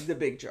jars. The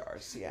big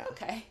jars, yeah.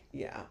 Okay.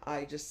 Yeah,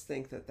 I just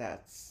think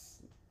that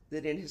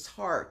in his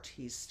heart,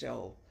 he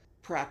still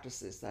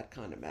practices that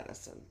kind of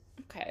medicine.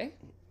 Okay.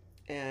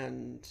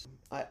 And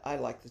I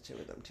like the two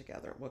of them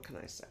together. What can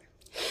I say?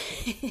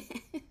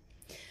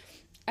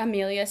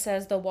 Amelia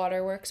says the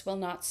waterworks will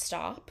not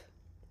stop.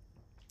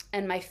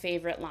 And my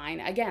favorite line,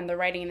 again, the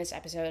writing in this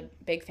episode,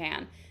 big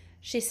fan.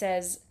 She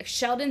says,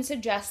 Sheldon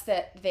suggests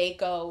that they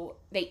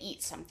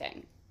eat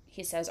something.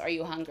 He says, are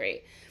you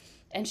hungry?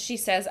 And she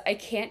says, I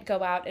can't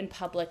go out in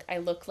public. I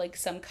look like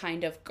some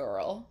kind of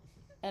girl.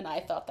 And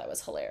I thought that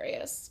was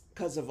hilarious.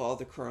 Because of all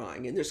the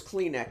crying. And there's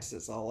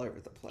Kleenexes all over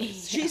the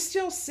place. Yeah. She's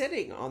still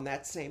sitting on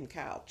that same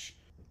couch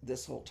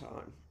this whole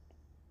time.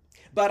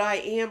 But I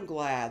am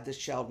glad that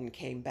Sheldon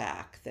came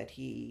back, that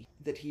he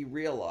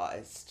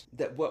realized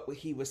that what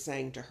he was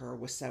saying to her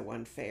was so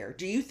unfair.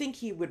 Do you think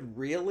he would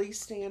really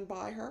stand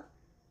by her?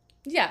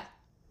 Yeah.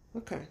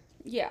 Okay.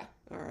 Yeah.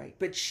 All right.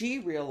 But she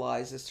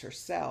realizes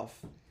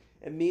herself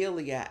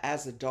Amelia,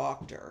 as a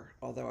doctor,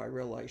 although I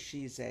realize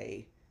she's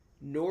a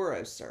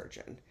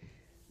neurosurgeon,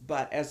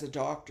 but as a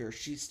doctor,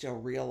 she still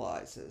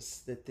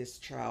realizes that this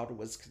child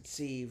was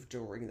conceived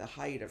during the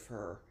height of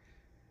her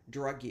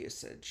drug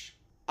usage.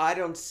 I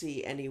don't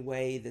see any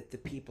way that the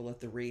people at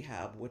the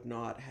rehab would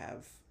not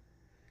have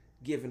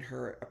given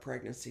her a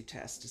pregnancy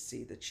test to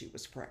see that she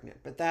was pregnant.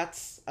 But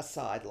that's a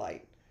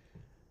sidelight.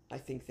 I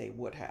think they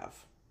would have.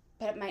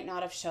 But it might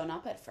not have shown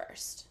up at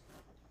first.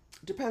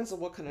 Depends on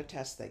what kind of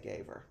test they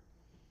gave her.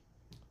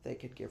 They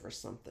could give her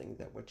something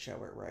that would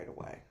show it right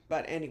away.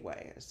 But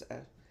anyway,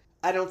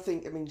 I don't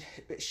think, I mean,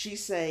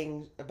 she's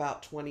saying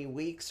about 20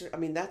 weeks. I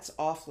mean, that's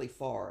awfully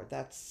far.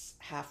 That's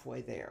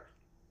halfway there.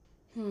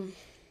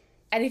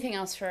 Anything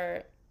else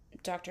for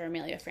Dr.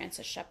 Amelia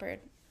Frances Shepard?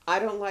 I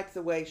don't like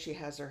the way she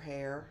has her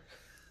hair.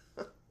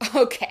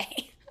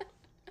 Okay.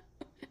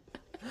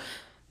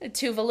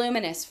 Too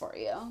voluminous for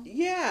you.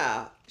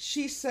 Yeah,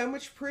 she's so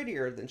much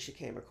prettier than she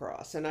came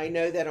across. And I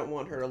know they don't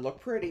want her to look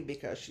pretty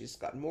because she's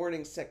got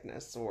morning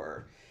sickness,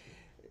 or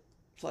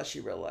plus she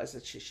realizes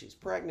that she's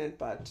pregnant.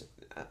 But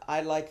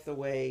I like the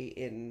way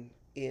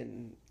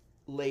in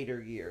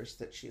later years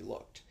that she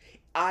looked.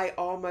 I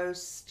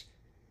almost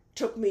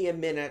took me a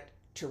minute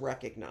to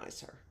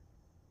recognize her.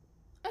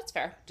 That's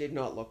fair. Did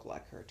not look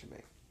like her to me.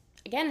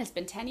 Again, it's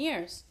been 10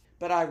 years.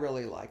 But I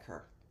really like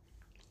her.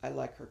 I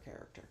like her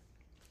character.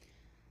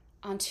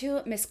 On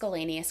to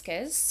Miscellaneous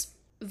Giz.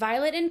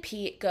 Violet and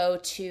Pete go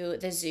to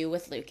the zoo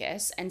with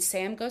Lucas, and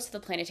Sam goes to the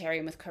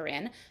planetarium with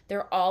Corinne.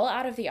 They're all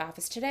out of the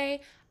office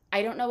today.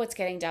 I don't know what's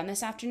getting done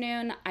this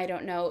afternoon. I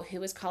don't know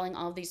who is calling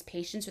all of these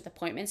patients with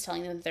appointments,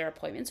 telling them that their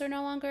appointments are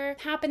no longer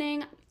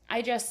happening.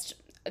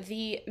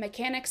 The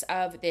mechanics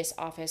of this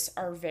office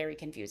are very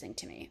confusing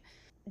to me.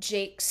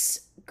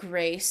 Jake's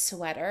gray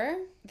sweater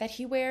that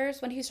he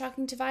wears when he's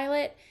talking to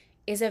Violet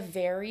is a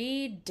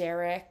very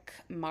Derek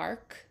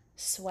Mark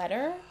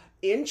sweater.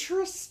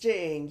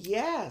 Interesting,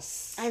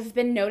 yes. I've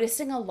been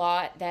noticing a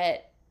lot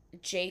that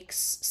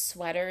Jake's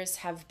sweaters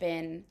have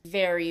been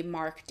very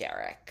Mark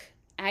Derek.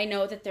 I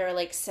know that they're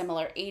like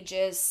similar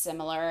ages,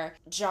 similar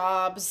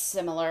jobs,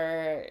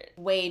 similar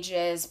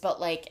wages, but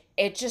like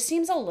it just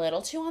seems a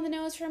little too on the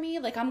nose for me.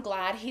 Like, I'm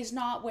glad he's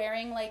not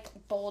wearing like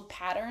bold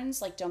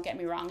patterns. Like, don't get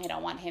me wrong, I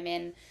don't want him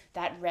in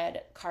that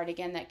red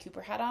cardigan that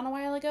Cooper had on a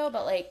while ago,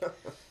 but like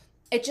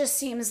it just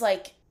seems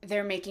like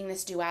they're making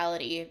this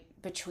duality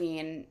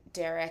between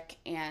Derek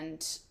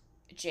and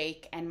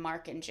Jake and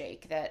Mark and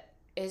Jake that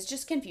is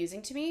just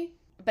confusing to me.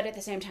 But at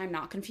the same time,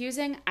 not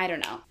confusing. I don't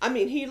know. I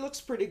mean, he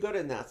looks pretty good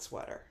in that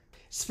sweater.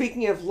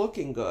 Speaking of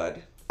looking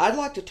good, I'd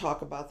like to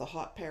talk about the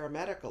hot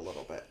paramedic a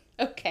little bit.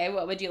 Okay,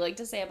 what would you like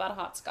to say about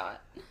Hot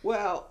Scott?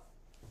 Well,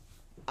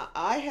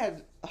 I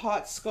had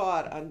Hot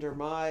Scott under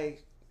my,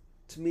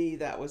 to me,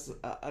 that was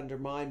under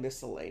my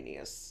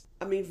miscellaneous.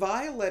 I mean,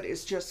 Violet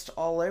is just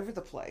all over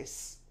the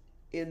place.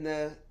 In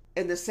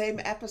the same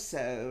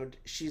episode,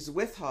 she's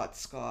with Hot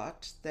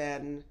Scott,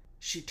 then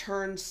she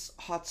turns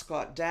Hot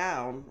Scott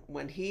down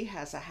when he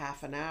has a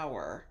half an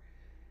hour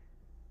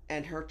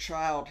and her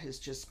child has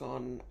just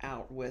gone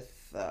out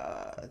with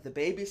the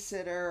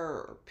babysitter,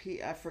 or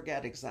I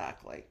forget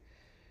exactly.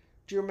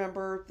 Do you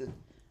remember?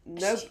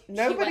 Nobody's,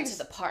 he went to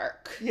the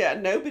park. Yeah,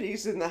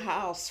 nobody's in the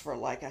house for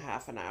like a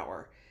half an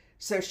hour.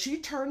 So she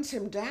turns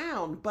him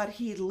down, but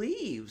he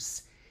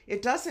leaves.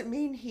 It doesn't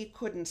mean he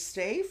couldn't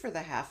stay for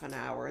the half an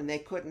hour and they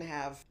couldn't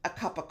have a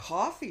cup of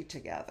coffee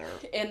together.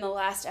 In the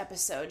last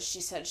episode,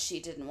 she said she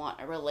didn't want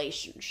a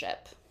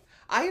relationship.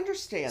 I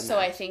understand so that.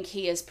 I think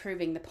he is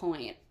proving the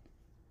point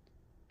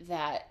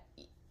that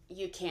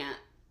you can't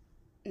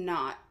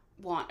not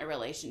want a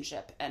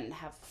relationship and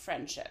have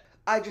friendship.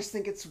 I just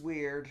think it's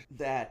weird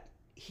that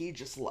he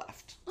just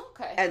left.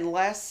 Okay.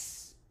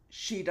 Unless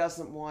she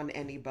doesn't want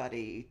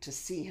anybody to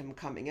see him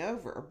coming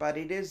over, but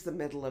it is the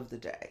middle of the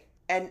day.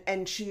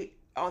 And she,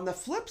 on the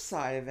flip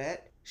side of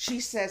it, she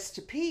says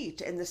to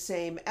Pete in the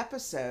same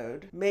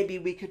episode, maybe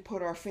we could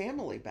put our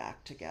family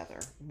back together.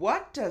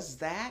 What does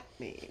that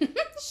mean?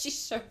 She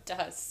sure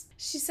does.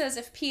 She says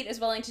if Pete is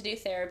willing to do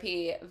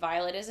therapy,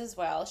 Violet is as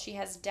well. She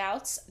has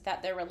doubts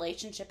that their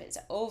relationship is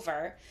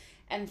over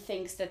and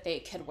thinks that they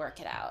could work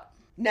it out.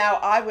 Now,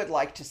 I would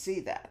like to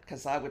see that,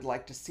 because I would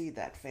like to see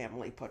that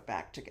family put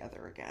back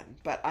together again.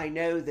 But I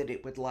know that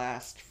it would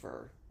last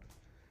for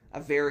a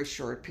very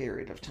short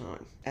period of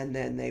time, and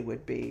then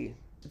they'd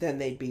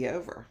be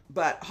over.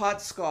 But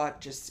Hot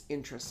Scott just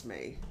interests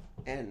me,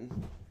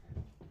 and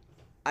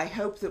I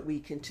hope that we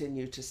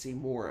continue to see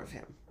more of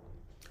him.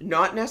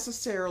 Not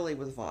necessarily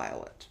with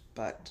Violet,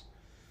 but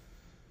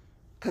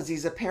because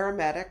he's a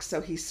paramedic,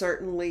 so he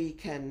certainly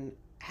can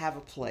have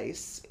a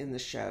place in the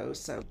show.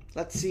 So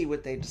let's see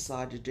what they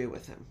decide to do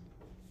with him.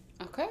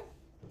 Okay.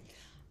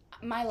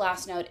 My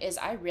last note is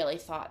I really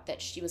thought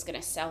that she was going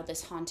to sell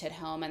this haunted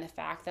home, and the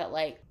fact that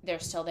like they're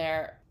still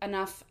there,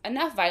 enough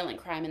violent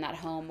crime in that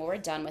home. We're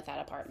done with that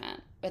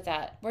apartment.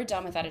 We're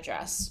done with that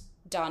address.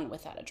 Done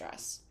with that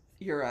address.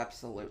 You're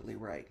absolutely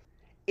right.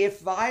 If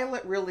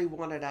Violet really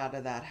wanted out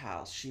of that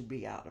house, she'd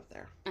be out of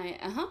there.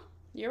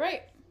 You're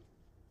right.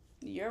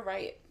 You're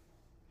right.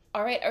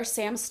 All right, our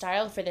Sam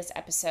style for this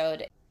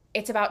episode.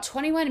 It's about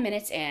 21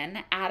 minutes in.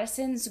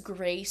 Addison's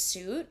gray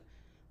suit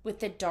with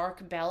the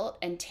dark belt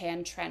and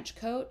tan trench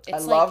coat. I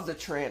love the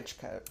trench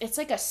coat. It's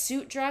like a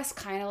suit dress,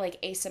 kind of like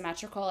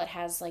asymmetrical. It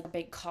has like a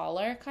big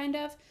collar, kind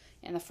of,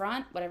 in the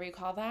front, whatever you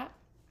call that.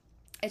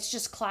 It's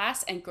just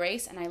class and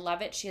grace, and I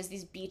love it. She has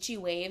these beachy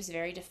waves,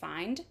 very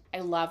defined. I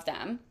love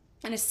them.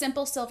 And a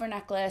simple silver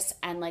necklace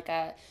and like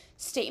a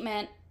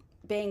statement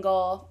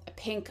bangle, a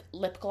pink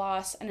lip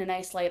gloss, and a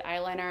nice light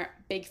eyeliner.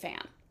 Big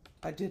fan.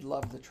 I did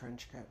love the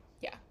trench coat.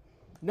 Yeah.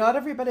 Not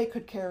everybody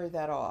could carry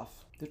that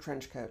off, the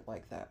trench coat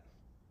like that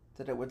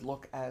it would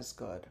look as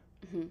good.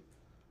 Mm-hmm.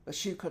 But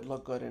she could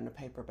look good in a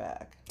paper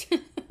bag.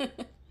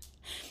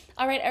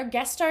 All right, our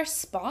guest star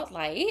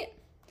spotlight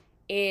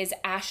is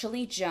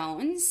Ashley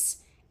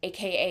Jones,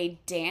 aka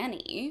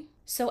Danny.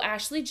 So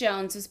Ashley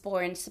Jones was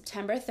born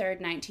September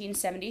 3rd,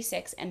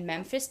 1976 in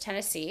Memphis,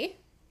 Tennessee.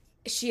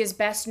 She is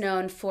best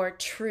known for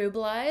True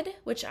Blood,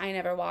 which I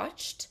never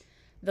watched,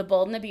 The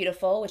Bold and the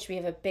Beautiful, which we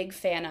have a big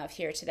fan of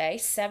here today.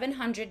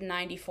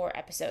 794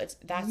 episodes.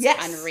 That's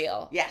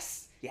unreal.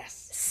 Yes.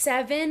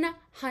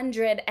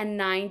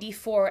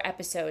 794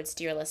 episodes,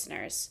 dear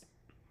listeners.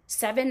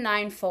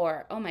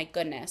 794. Oh my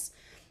goodness.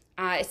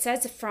 It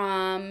says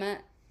from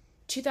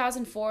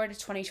 2004 to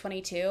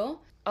 2022.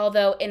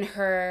 Although in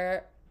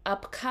her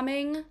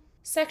upcoming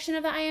section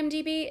of the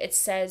IMDb, it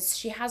says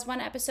she has one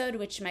episode,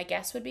 which my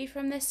guess would be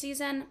from this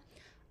season.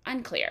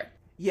 Unclear.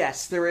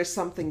 Yes, there is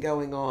something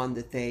going on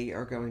that they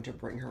are going to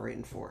bring her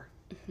in for.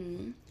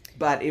 Mm-hmm.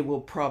 But it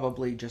will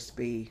probably just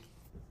be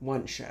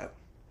one show.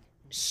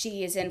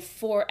 She is in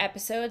 4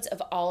 episodes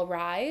of All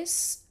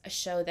Rise, a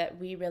show that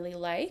we really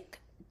like.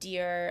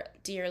 Dear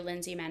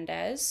Lindsay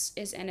Mendez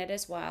is in it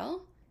as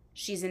well.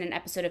 She's in an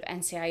episode of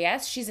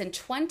NCIS. She's in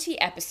 20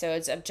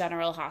 episodes of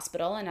General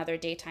Hospital, another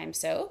daytime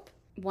soap.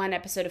 1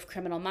 episode of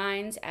Criminal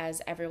Minds,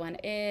 as everyone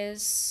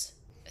is.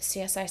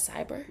 CSI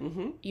Cyber.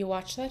 Mm-hmm. You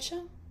watch that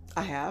show?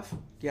 I have,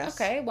 yes.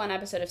 Okay, 1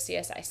 episode of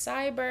CSI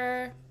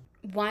Cyber.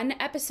 1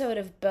 episode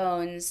of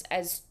Bones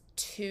as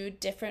 2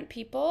 different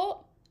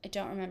people. I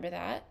don't remember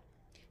that.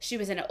 She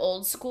was in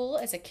Old School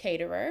as a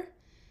caterer.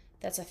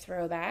 That's a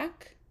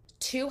throwback.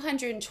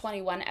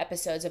 221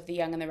 episodes of The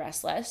Young and the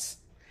Restless.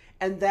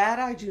 And that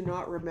I do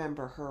not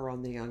remember her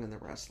on The Young and the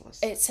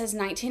Restless. It says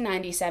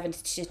 1997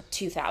 to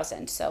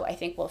 2000, so I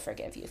think we'll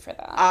forgive you for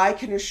that. I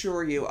can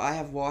assure you I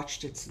have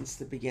watched it since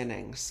the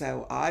beginning,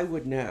 so I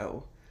would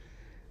know.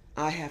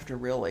 I have to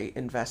really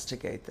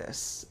investigate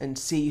this and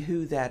see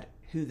who that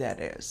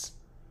is.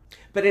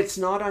 But it's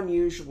not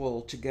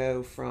unusual to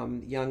go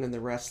from Young and the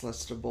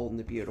Restless to Bold and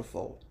the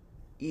Beautiful,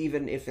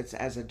 even if it's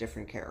as a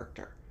different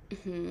character.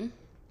 Mm-hmm.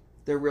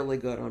 They're really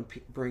good on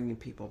bringing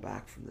people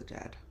back from the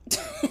dead.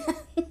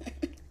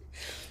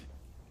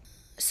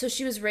 So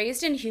she was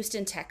raised in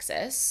Houston,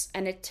 Texas,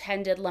 and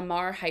attended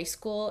Lamar High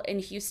School in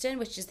Houston,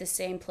 which is the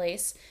same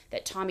place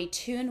that Tommy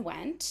Tune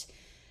went.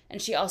 And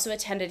she also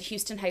attended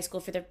Houston High School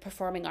for the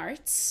Performing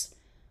Arts.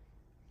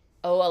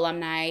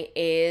 Alumni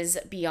is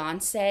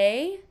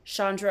Beyonce,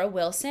 Chandra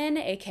Wilson,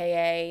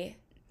 a.k.a.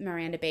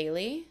 Miranda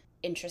Bailey.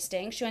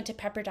 Interesting. She went to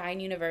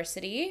Pepperdine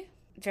University.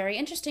 Very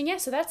interesting. Yeah,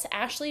 so that's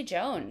Ashley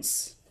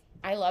Jones.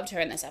 I loved her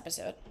in this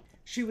episode.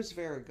 She was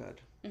very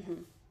good.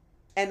 Mm-hmm.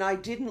 And I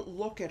didn't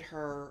look at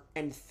her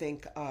and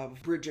think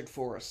of Bridget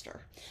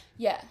Forrester.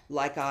 Yeah.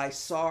 Like I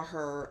saw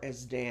her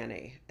as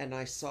Danny, and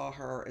I saw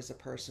her as a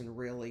person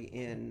really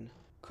in...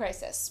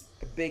 crisis.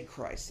 A big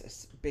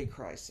crisis.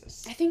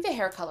 I think the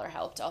hair color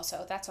helped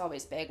also. That's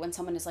always big when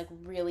someone is like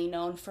really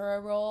known for a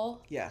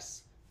role.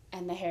 Yes.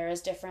 And the hair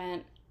is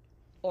different.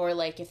 Or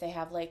like if they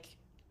have like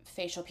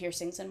facial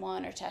piercings in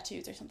one or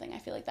tattoos or something. I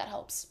feel like that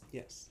helps.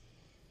 Yes.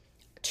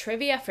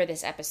 Trivia for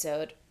this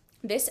episode.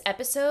 This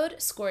episode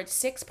scored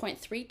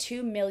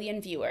 6.32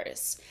 million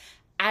viewers.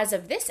 As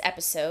of this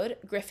episode,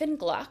 Griffin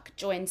Gluck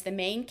joins the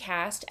main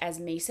cast as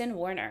Mason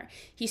Warner.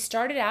 He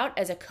started out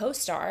as a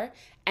co-star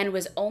and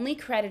was only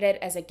credited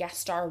as a guest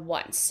star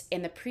once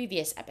in the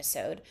previous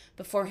episode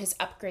before his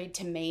upgrade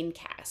to main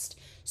cast.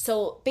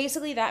 So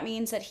basically that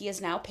means that he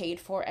is now paid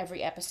for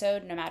every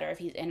episode, no matter if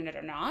he's in it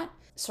or not.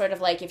 Sort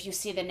of like if you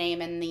see the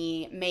name in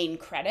the main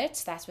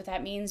credits, that's what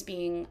that means,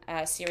 being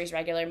a series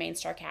regular main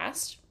star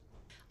cast.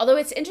 Although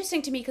it's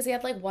interesting to me because he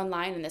had like 1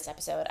 line in this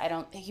episode. I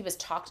don't think he was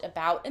talked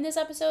about in this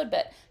episode,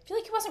 but I feel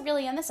like he wasn't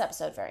really in this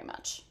episode very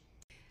much.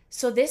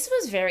 So this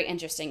was very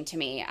interesting to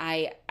me.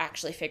 I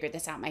actually figured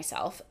this out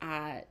myself.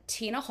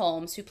 Tina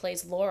Holmes, who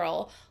plays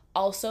Laurel,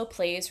 also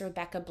plays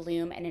Rebecca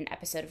Bloom in an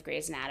episode of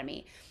Grey's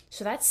Anatomy.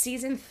 So that's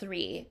season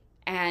 3,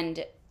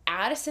 and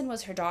Addison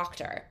was her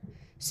doctor.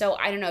 So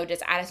I don't know,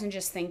 does Addison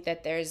just think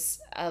that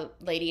there's a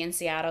lady in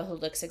Seattle who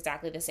looks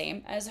exactly the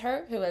same as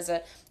her, who has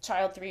a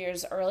child 3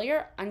 years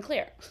earlier?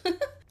 Unclear.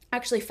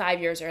 Actually 5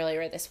 years earlier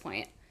at this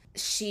point.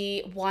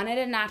 She wanted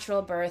a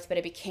natural birth, but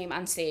it became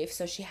unsafe,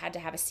 so she had to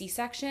have a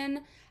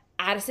C-section.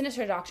 Addison is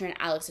her doctor and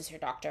Alex is her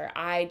doctor.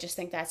 I just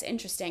think that's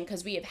interesting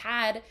because we have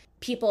had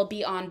people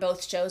be on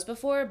both shows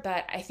before,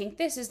 but I think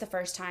this is the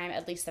first time,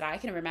 at least that I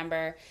can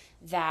remember,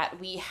 that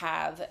we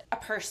have a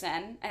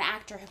person, an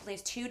actor who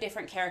plays two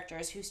different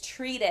characters who's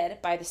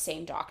treated by the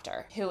same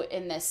doctor, who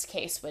in this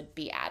case would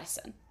be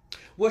Addison.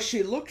 Well,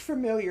 she looked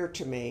familiar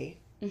to me,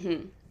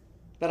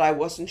 but I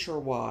wasn't sure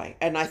why.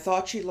 And I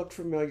thought she looked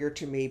familiar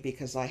to me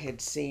because I had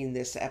seen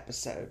this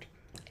episode.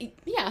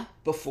 Yeah.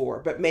 Before,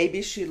 but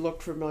maybe she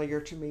looked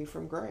familiar to me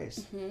from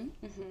Grey's.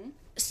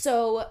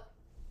 So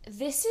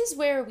this is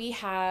where we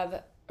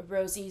have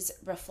Rosie's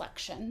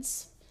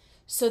reflections.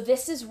 So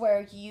this is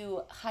where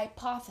you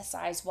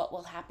hypothesize what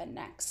will happen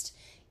next.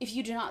 If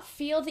you do not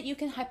feel that you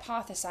can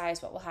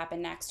hypothesize what will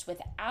happen next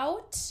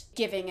without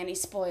giving any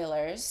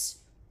spoilers,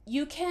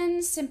 you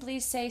can simply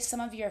say some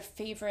of your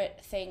favorite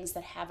things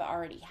that have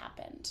already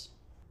happened.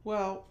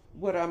 Well,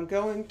 what I'm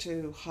going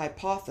to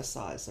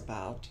hypothesize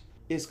about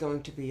is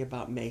going to be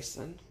about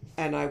Mason.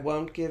 And I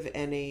won't give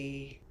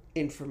any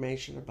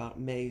information about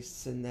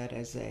Mason that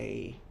is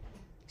a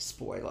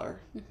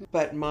spoiler.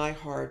 But my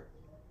heart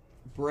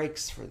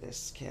breaks for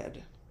this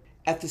kid.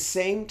 At the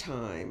same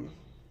time,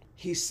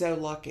 he's so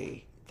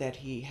lucky that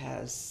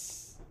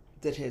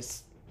that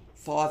his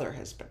father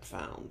has been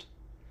found,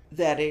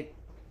 that it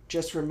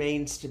just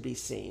remains to be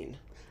seen.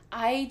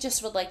 I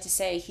just would like to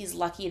say he's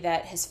lucky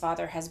that his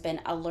father has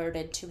been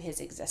alerted to his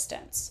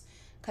existence.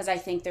 Because I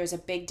think there's a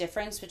big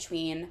difference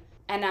between,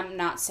 and I'm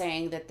not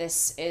saying that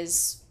this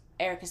is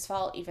Erica's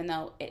fault, even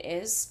though it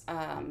is.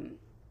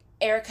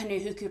 Erica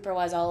knew who Cooper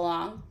was all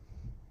along.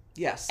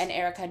 Yes. And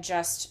Erica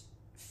just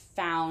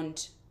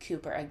found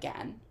Cooper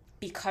again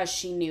because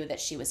she knew that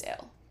she was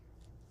ill.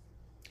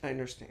 I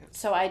understand.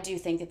 So I do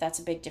think that that's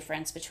a big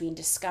difference between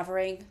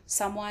discovering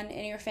someone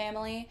in your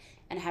family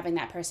and having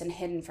that person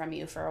hidden from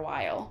you for a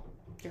while,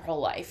 your whole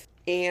life.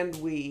 And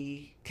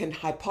we can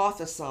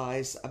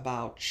hypothesize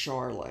about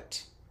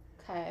Charlotte.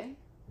 Okay.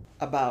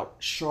 About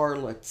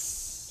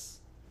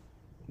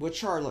what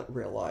Charlotte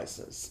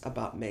realizes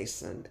about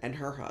Mason and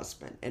her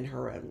husband and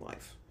her own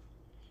life.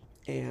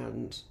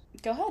 And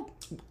go ahead.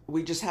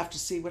 We just have to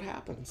see what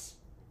happens.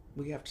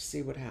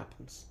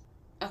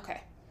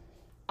 Okay.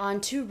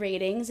 On to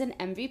ratings and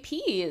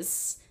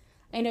MVPs.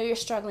 I know you're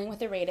struggling with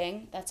the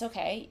rating. That's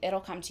okay. It'll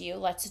come to you.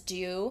 Let's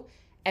do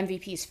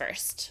MVPs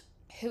first.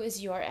 Who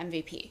is your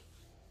MVP?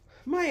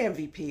 My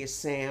MVP is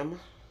Sam,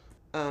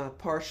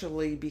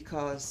 partially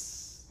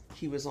because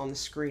he was on the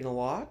screen a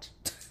lot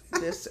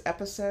this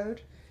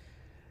episode.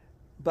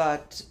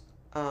 But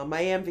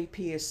my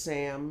MVP is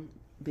Sam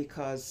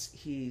because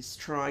he's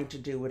trying to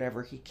do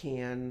whatever he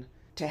can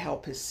to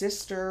help his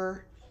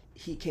sister.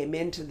 He came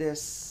into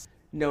this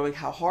knowing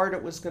how hard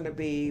it was going to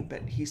be,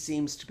 but he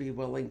seems to be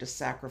willing to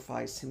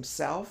sacrifice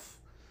himself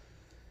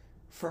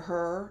for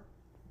her.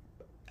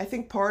 I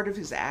think part of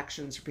his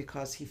actions are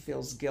because he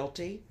feels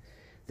guilty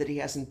that he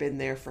hasn't been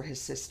there for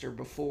his sister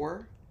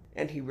before,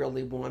 and he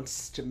really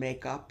wants to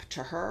make up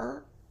to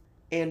her,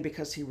 and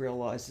because he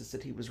realizes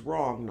that he was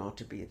wrong not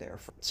to be there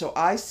for her. So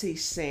I see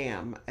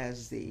Sam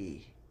as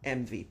the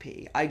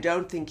MVP. I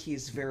don't think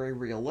he's very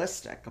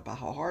realistic about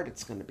how hard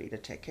it's going to be to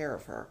take care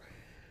of her,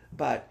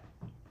 but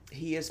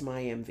he is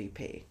my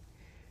MVP.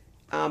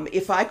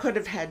 If I could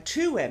have had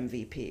two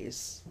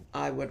MVPs,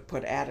 I would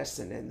put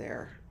Addison in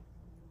there,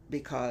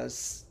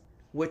 because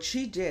what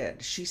she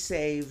did, she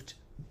saved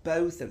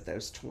both of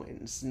those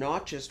twins,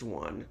 not just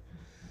one.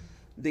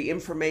 The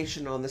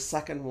information on the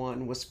second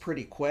one was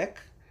pretty quick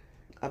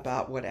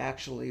about what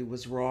actually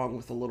was wrong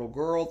with the little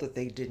girl that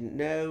they didn't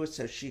know.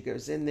 So she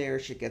goes in there,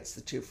 she gets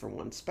the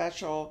 2-for-1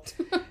 special,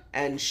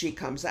 and she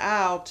comes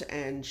out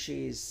and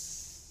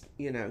she's,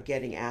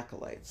 getting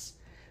accolades.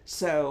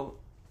 So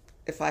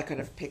if I could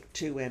have picked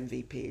two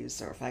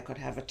MVPs, or if I could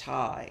have a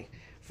tie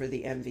for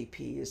the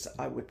MVPs,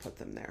 I would put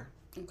them there.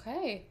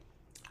 Okay.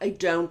 I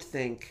don't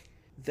think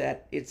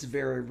that it's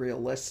very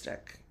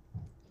realistic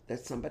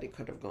that somebody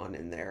could have gone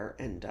in there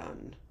and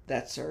done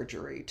that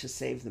surgery to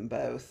save them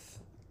both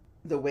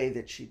the way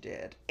that she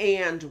did.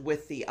 And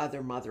with the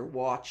other mother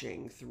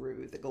watching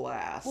through the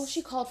glass. Well,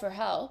 she called for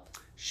help.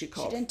 She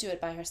didn't do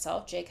it by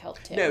herself. Jake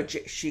helped too. No,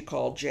 she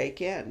called Jake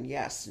in,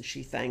 yes, and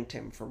she thanked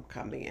him for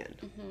coming in.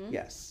 Mm-hmm.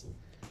 Yes.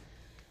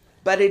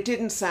 But it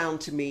didn't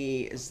sound to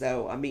me as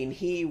though,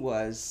 he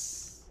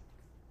was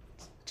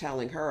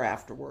telling her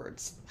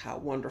afterwards how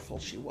wonderful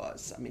she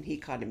was. He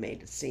kind of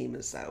made it seem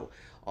as though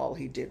all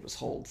he did was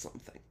hold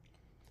something.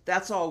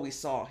 That's all we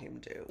saw him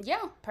do.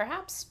 Yeah,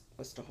 perhaps.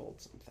 Was to hold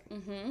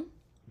something.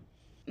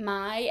 Mm-hmm.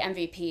 My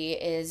MVP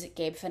is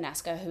Gabe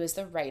Finesca, who is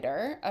the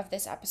writer of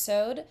this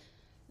episode.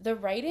 The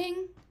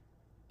writing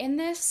in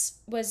this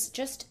was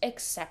just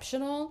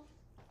exceptional.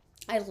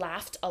 I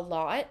laughed a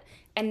lot,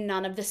 and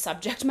none of the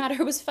subject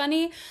matter was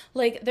funny.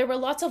 There were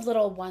lots of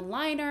little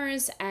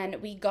one-liners,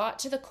 and we got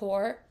to the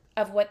core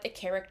of what the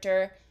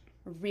character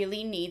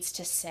really needs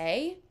to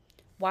say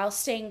while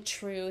staying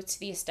true to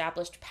the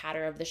established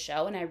pattern of the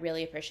show, and I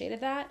really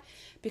appreciated that,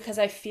 because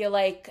I feel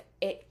like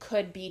it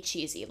could be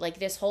cheesy.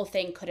 This whole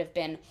thing could have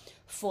been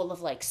full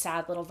of like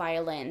sad little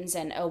violins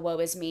and oh, woe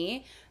is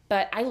me.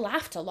 But I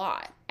laughed a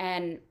lot,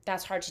 and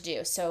that's hard to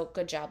do. So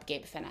good job,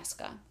 Gabe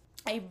Finesca.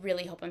 I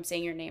really hope I'm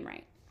saying your name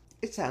right.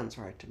 It sounds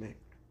right to me.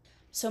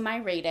 So my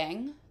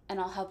rating, and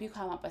I'll help you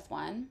come up with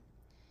one,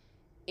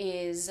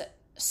 is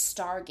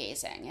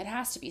stargazing. It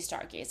has to be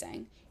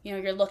stargazing. You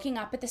know, you're looking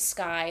up at the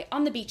sky,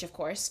 on the beach, of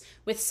course,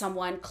 with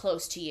someone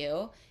close to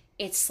you.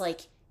 It's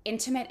like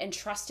intimate and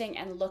trusting,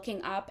 and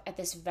looking up at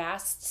this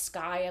vast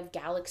sky of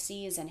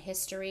galaxies and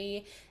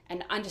history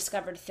and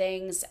undiscovered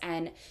things.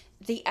 And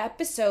the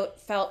episode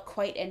felt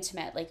quite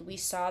intimate. Like we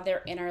saw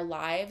their inner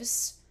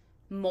lives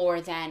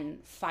more than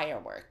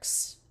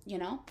fireworks, you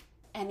know?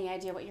 Any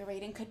idea what your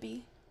rating could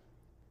be?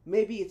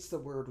 Maybe it's the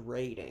word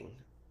rating.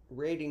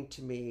 Rating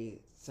to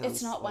me sounds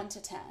It's not like... 1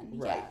 to 10.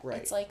 Right, Yeah. right.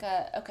 It's like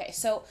okay,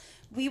 so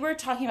we were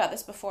talking about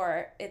this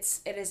before.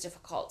 It is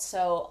difficult.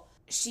 So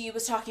she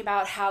was talking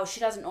about how she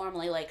doesn't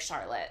normally like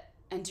Charlotte.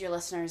 And dear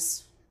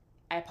listeners,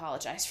 I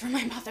apologize for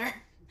my mother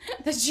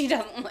that she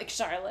doesn't like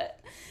Charlotte.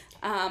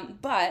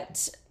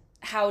 But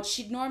how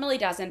she normally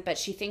doesn't, but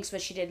she thinks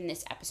what she did in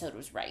this episode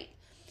was right.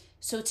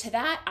 So to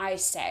that, I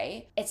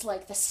say, it's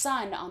like the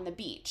sun on the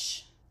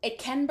beach. It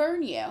can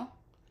burn you.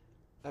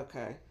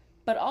 Okay.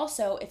 But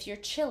also, if you're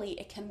chilly,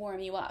 it can warm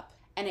you up.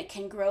 And it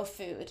can grow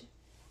food.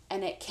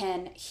 And it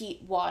can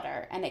heat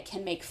water. And it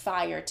can make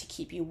fire to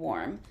keep you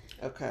warm.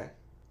 Okay.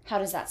 How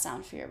does that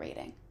sound for your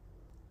rating?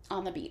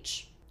 On the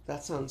beach.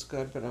 That sounds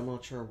good, but I'm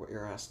not sure what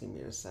you're asking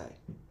me to say.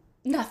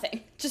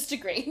 Nothing. Just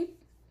agree.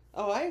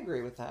 Oh, I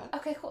agree with that.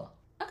 Okay, cool.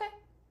 Okay.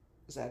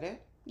 Is that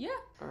it? Yeah.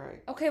 All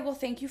right. Okay, well,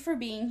 thank you for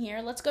being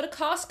here. Let's go to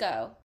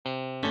Costco.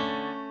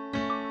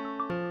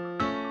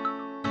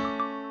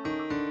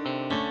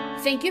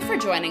 Thank you for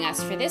joining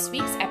us for this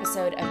week's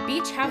episode of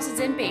Beach Houses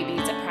and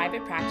Babies, a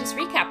private practice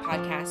recap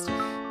podcast.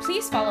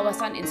 Please follow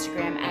us on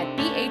Instagram at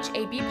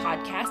BHAB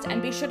Podcast,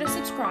 and be sure to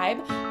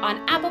subscribe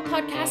on Apple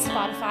Podcasts,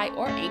 Spotify,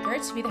 or Anchor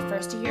to be the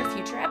first to hear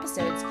future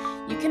episodes.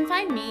 You can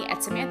find me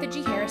at Samantha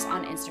G. Harris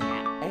on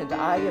Instagram. And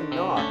I am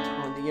not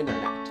on the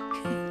internet.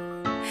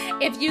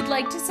 If you'd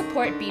like to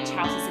support Beach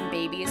Houses and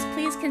Babies,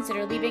 please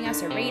consider leaving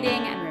us a rating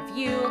and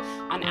review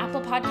on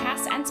Apple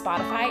Podcasts and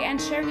Spotify, and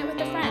sharing it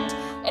with a friend.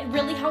 It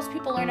really helps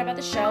people learn about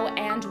the show,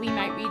 and we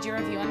might read your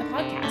review on the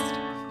podcast.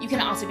 You can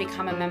also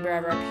become a member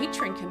of our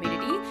Patreon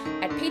community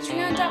at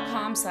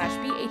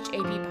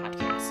patreon.com/BHAB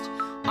podcast.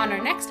 On our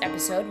next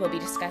episode, we'll be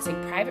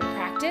discussing Private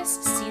Practice,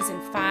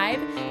 Season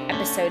 5,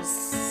 Episode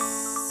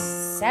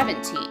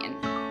 17.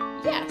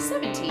 Yeah,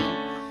 17.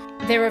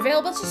 They're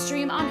available to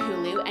stream on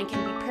Hulu and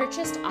can be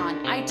purchased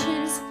on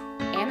iTunes,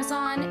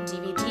 Amazon,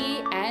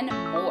 DVD, and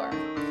more.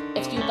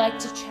 If you'd like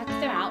to check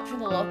them out from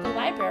the local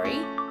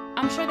library,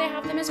 I'm sure they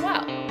have them as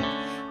well.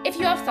 If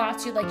you have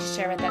thoughts you'd like to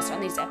share with us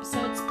on these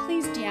episodes,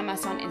 please DM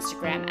us on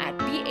Instagram at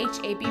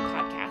BHAB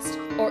Podcast,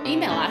 or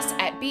email us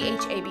at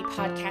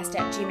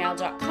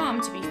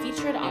bhabpodcast@gmail.com to be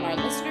featured on our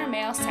listener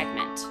mail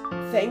segment.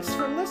 Thanks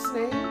for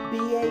listening.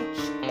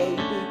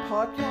 BHAB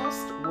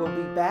Podcast will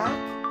be back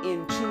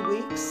in 2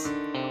 weeks,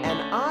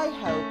 and I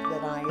hope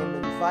that I am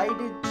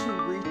invited to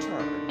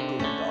return, dear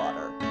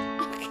daughter.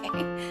 Okay.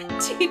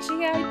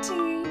 TGIT.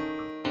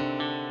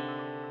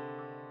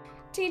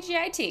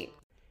 TGIT.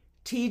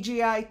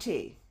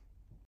 TGIT.